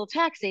get a little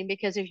taxing,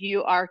 because if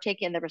you are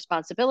taking the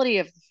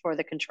responsibility for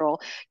the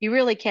control, you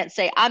really can't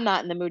say, I'm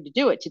not in the mood to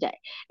do it today.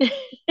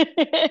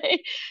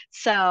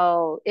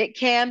 So it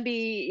can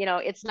be,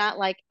 it's not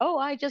like, oh,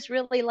 I just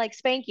really like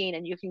spanking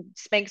and you can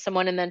spank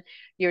someone and then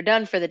you're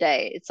done for the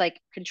day. It's like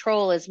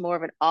control is more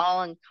of an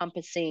all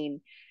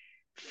encompassing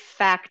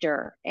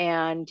factor.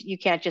 And you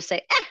can't just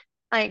say,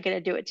 I ain't going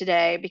to do it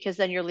today, because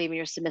then you're leaving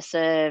your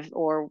submissive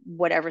or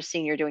whatever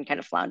scene you're doing kind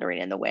of floundering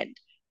in the wind.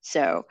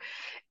 So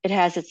it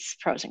has its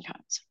pros and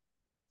cons.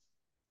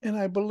 And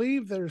I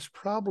believe there's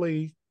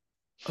probably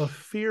a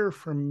fear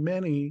from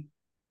many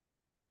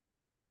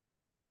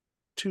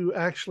to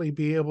actually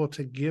be able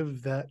to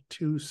give that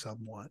to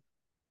someone.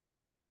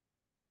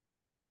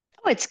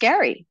 Oh, it's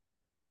scary.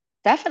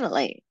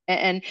 Definitely.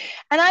 And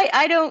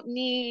I don't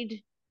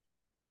need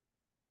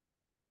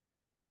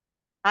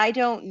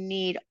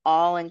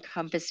all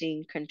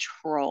encompassing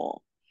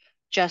control.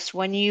 Just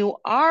when you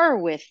are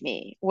with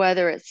me,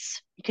 whether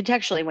it's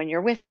contextually when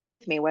you're with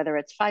me, whether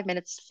it's 5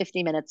 minutes,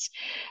 50 minutes,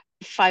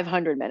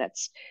 500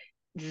 minutes,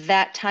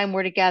 that time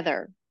we're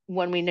together,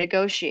 when we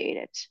negotiate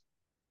it,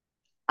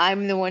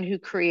 I'm the one who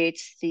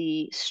creates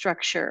the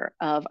structure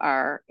of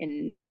our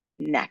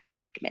enactment.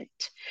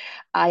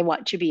 I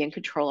want to be in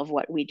control of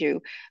what we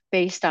do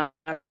based on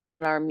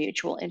our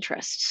mutual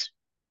interests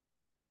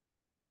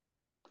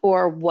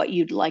or what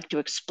you'd like to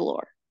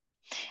explore.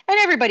 And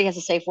everybody has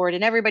a safe word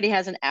and everybody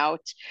has an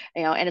out,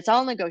 and it's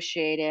all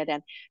negotiated.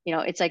 And,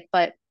 it's like,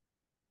 but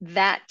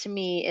that to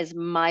me is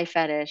my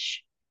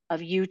fetish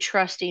of you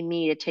trusting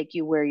me to take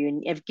you where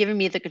have given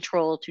me the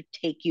control to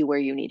take you where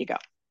you need to go.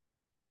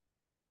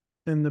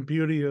 And the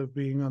beauty of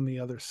being on the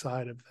other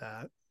side of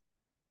that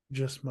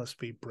just must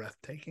be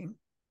breathtaking.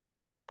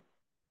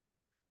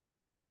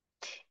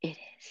 It is.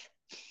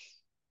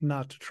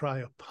 Not to try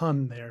a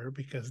pun there,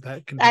 because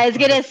that can. I was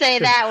going to say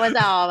that was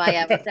all my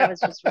efforts. That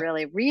was just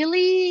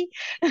really.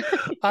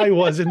 I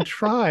wasn't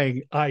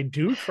trying. I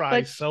do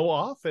try so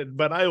often,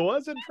 but I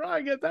wasn't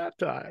trying at that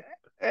time.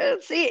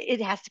 See,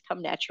 it has to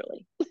come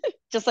naturally.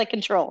 Just like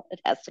control, it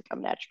has to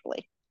come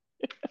naturally.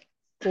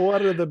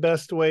 What are the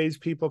best ways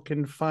people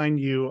can find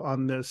you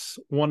on this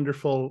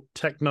wonderful,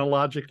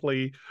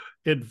 technologically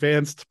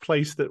advanced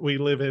place that we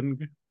live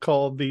in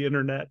called the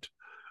internet?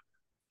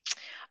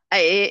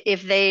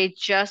 If they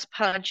just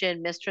punch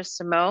in Mistress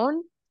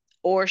Simone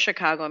or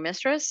Chicago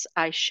Mistress,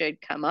 I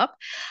should come up.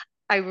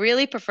 I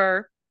really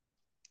prefer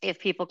if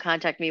people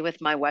contact me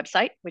with my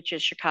website, which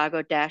is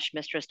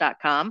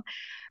chicago-mistress.com.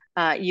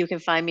 You can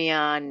find me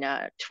on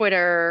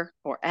Twitter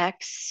or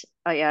X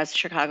as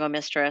Chicago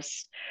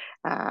Mistress.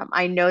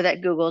 I know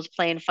that Google's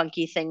playing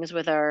funky things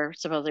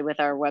supposedly with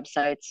our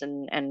websites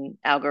and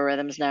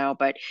algorithms now,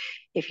 but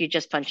if you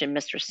just punch in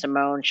Mistress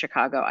Simone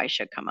Chicago, I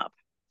should come up.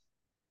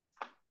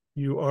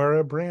 You are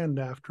a brand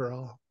after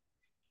all.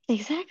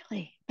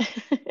 Exactly.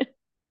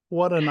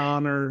 What an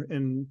honor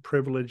and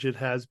privilege it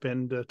has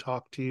been to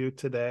talk to you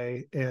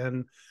today.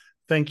 And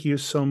thank you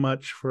so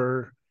much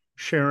for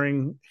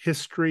sharing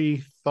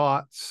history,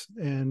 thoughts,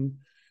 and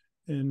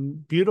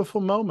beautiful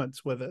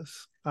moments with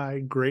us. I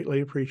greatly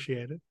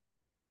appreciate it.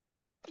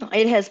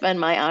 It has been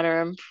my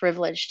honor and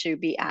privilege to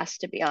be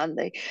asked to be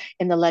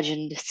in the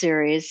Legend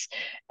series,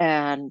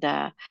 and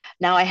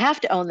now I have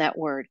to own that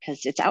word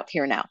because it's out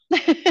here now.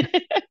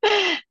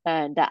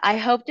 And I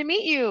hope to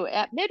meet you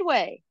at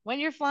Midway when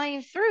you're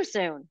flying through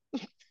soon.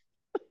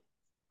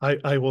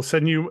 I will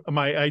send you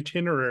my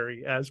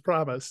itinerary as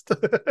promised.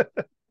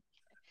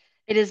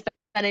 It has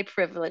been a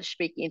privilege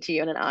speaking to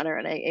you and an honor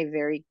and a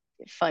very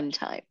fun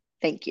time.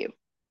 Thank you.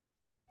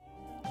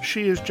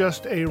 She is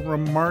just a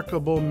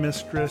remarkable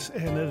mistress,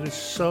 and it is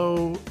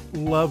so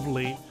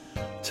lovely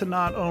to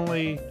not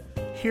only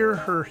hear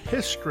her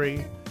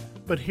history,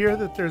 but hear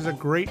that there's a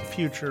great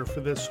future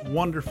for this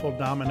wonderful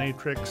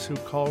dominatrix who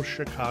calls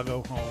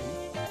Chicago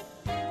home.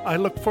 I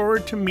look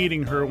forward to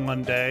meeting her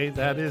one day.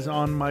 That is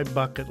on my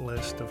bucket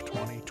list of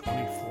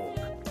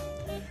 2024.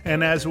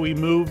 And as we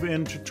move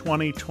into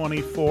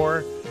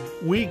 2024,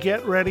 we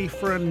get ready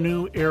for a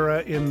new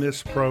era in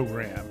this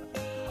program.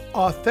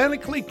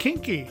 Authentically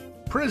Kinky,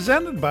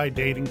 presented by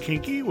Dating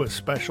Kinky with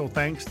special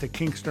thanks to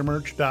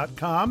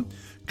KinksterMerch.com,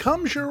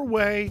 comes your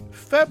way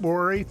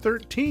February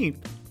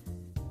 13th.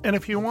 And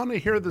if you want to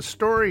hear the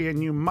story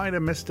and you might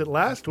have missed it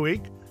last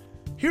week,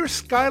 here's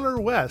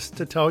Skylar West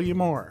to tell you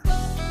more.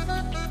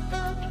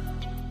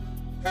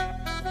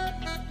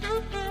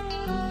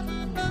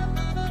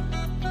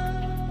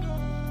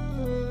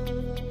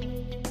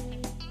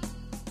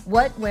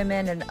 What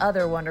Women and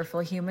Other Wonderful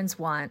Humans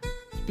Want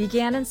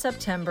began in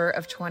September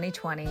of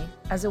 2020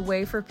 as a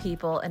way for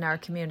people in our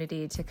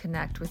community to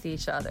connect with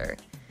each other.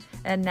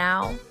 And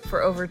now,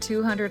 for over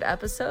 200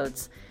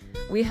 episodes,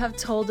 we have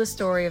told the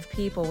story of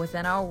people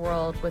within our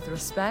world with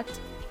respect,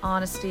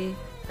 honesty,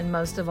 and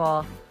most of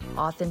all,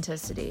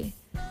 authenticity.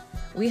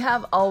 We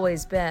have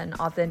always been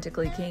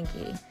authentically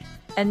kinky,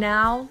 and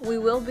now we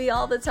will be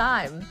all the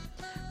time.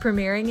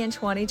 Premiering in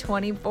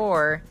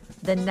 2024,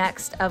 the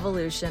next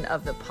evolution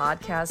of the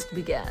podcast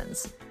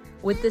begins,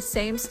 with the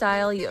same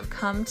style you have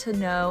come to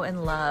know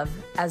and love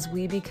as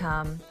we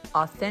become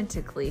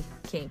authentically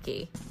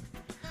kinky.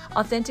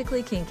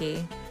 Authentically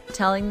Kinky,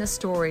 telling the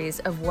stories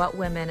of what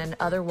women and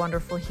other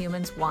wonderful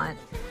humans want,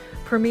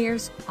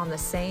 premieres on the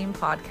same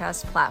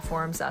podcast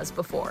platforms as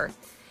before.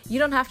 You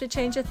don't have to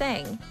change a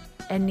thing,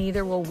 and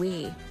neither will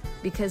we,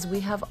 because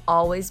we have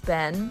always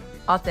been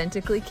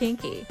authentically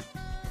kinky.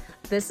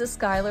 This is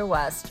Skylar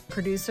West,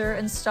 producer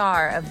and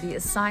star of The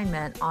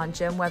Assignment on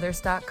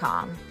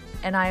GemWeathers.com,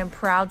 and I am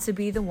proud to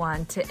be the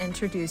one to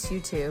introduce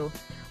you to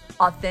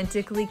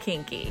Authentically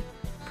Kinky,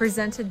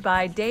 presented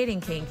by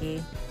Dating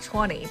Kinky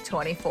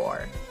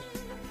 2024.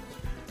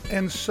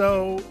 And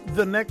so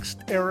the next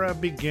era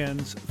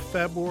begins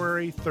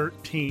February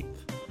 13th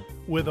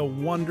with a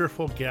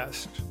wonderful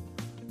guest,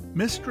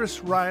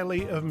 Mistress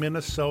Riley of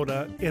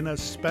Minnesota, in a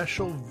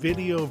special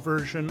video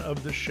version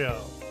of the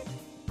show.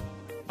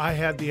 I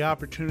had the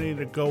opportunity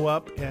to go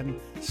up and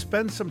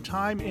spend some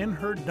time in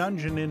her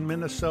dungeon in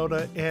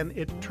Minnesota, and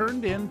it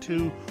turned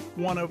into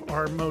one of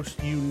our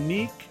most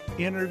unique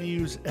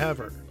interviews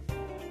ever,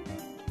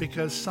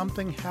 because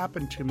something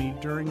happened to me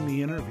during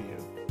the interview.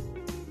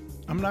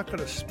 I'm not going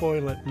to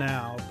spoil it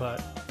now,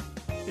 but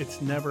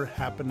it's never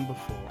happened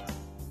before.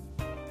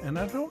 And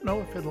I don't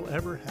know if it'll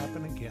ever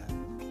happen again.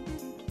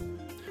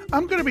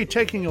 I'm going to be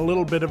taking a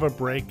little bit of a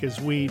break as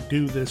we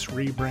do this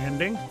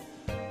rebranding.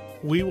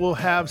 We will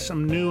have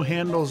some new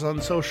handles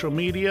on social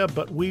media,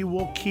 but we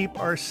will keep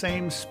our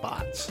same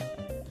spots.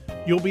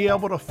 You'll be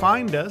able to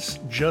find us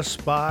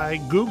just by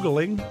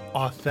Googling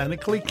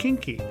Authentically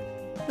Kinky.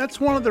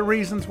 That's one of the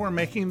reasons we're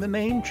making the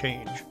name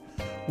change.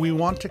 We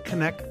want to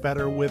connect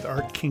better with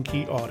our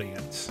kinky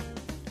audience.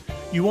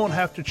 You won't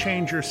have to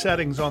change your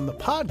settings on the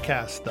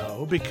podcast,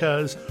 though,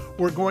 because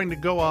we're going to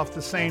go off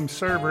the same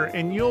server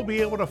and you'll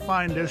be able to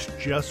find us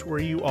just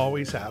where you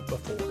always have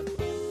before.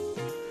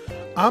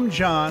 I'm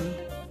John,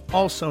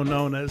 also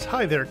known as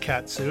Hi There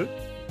Catsuit.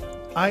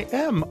 I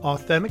am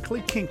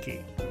authentically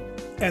kinky,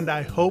 and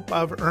I hope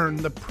I've earned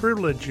the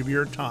privilege of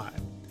your time.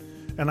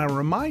 And I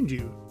remind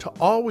you to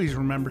always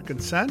remember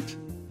consent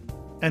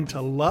and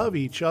to love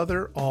each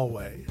other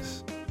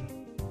always.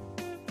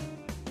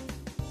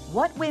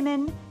 What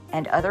Women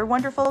and Other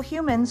Wonderful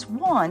Humans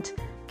Want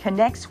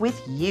connects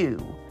with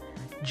you.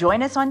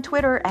 Join us on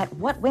Twitter at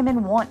What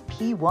Women Want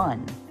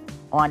P1,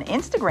 on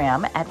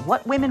Instagram at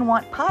What Women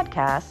Want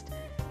Podcast,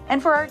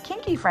 and for our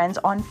kinky friends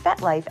on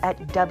FetLife at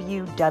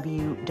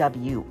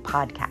WWW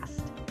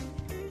Podcast.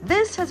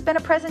 This has been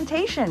a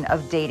presentation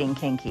of Dating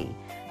Kinky,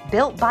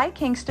 built by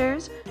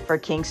Kinksters, for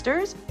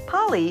Kinksters,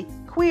 poly,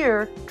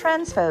 queer,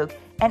 trans folk,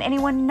 and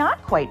anyone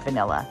not quite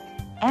vanilla,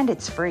 and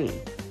it's free.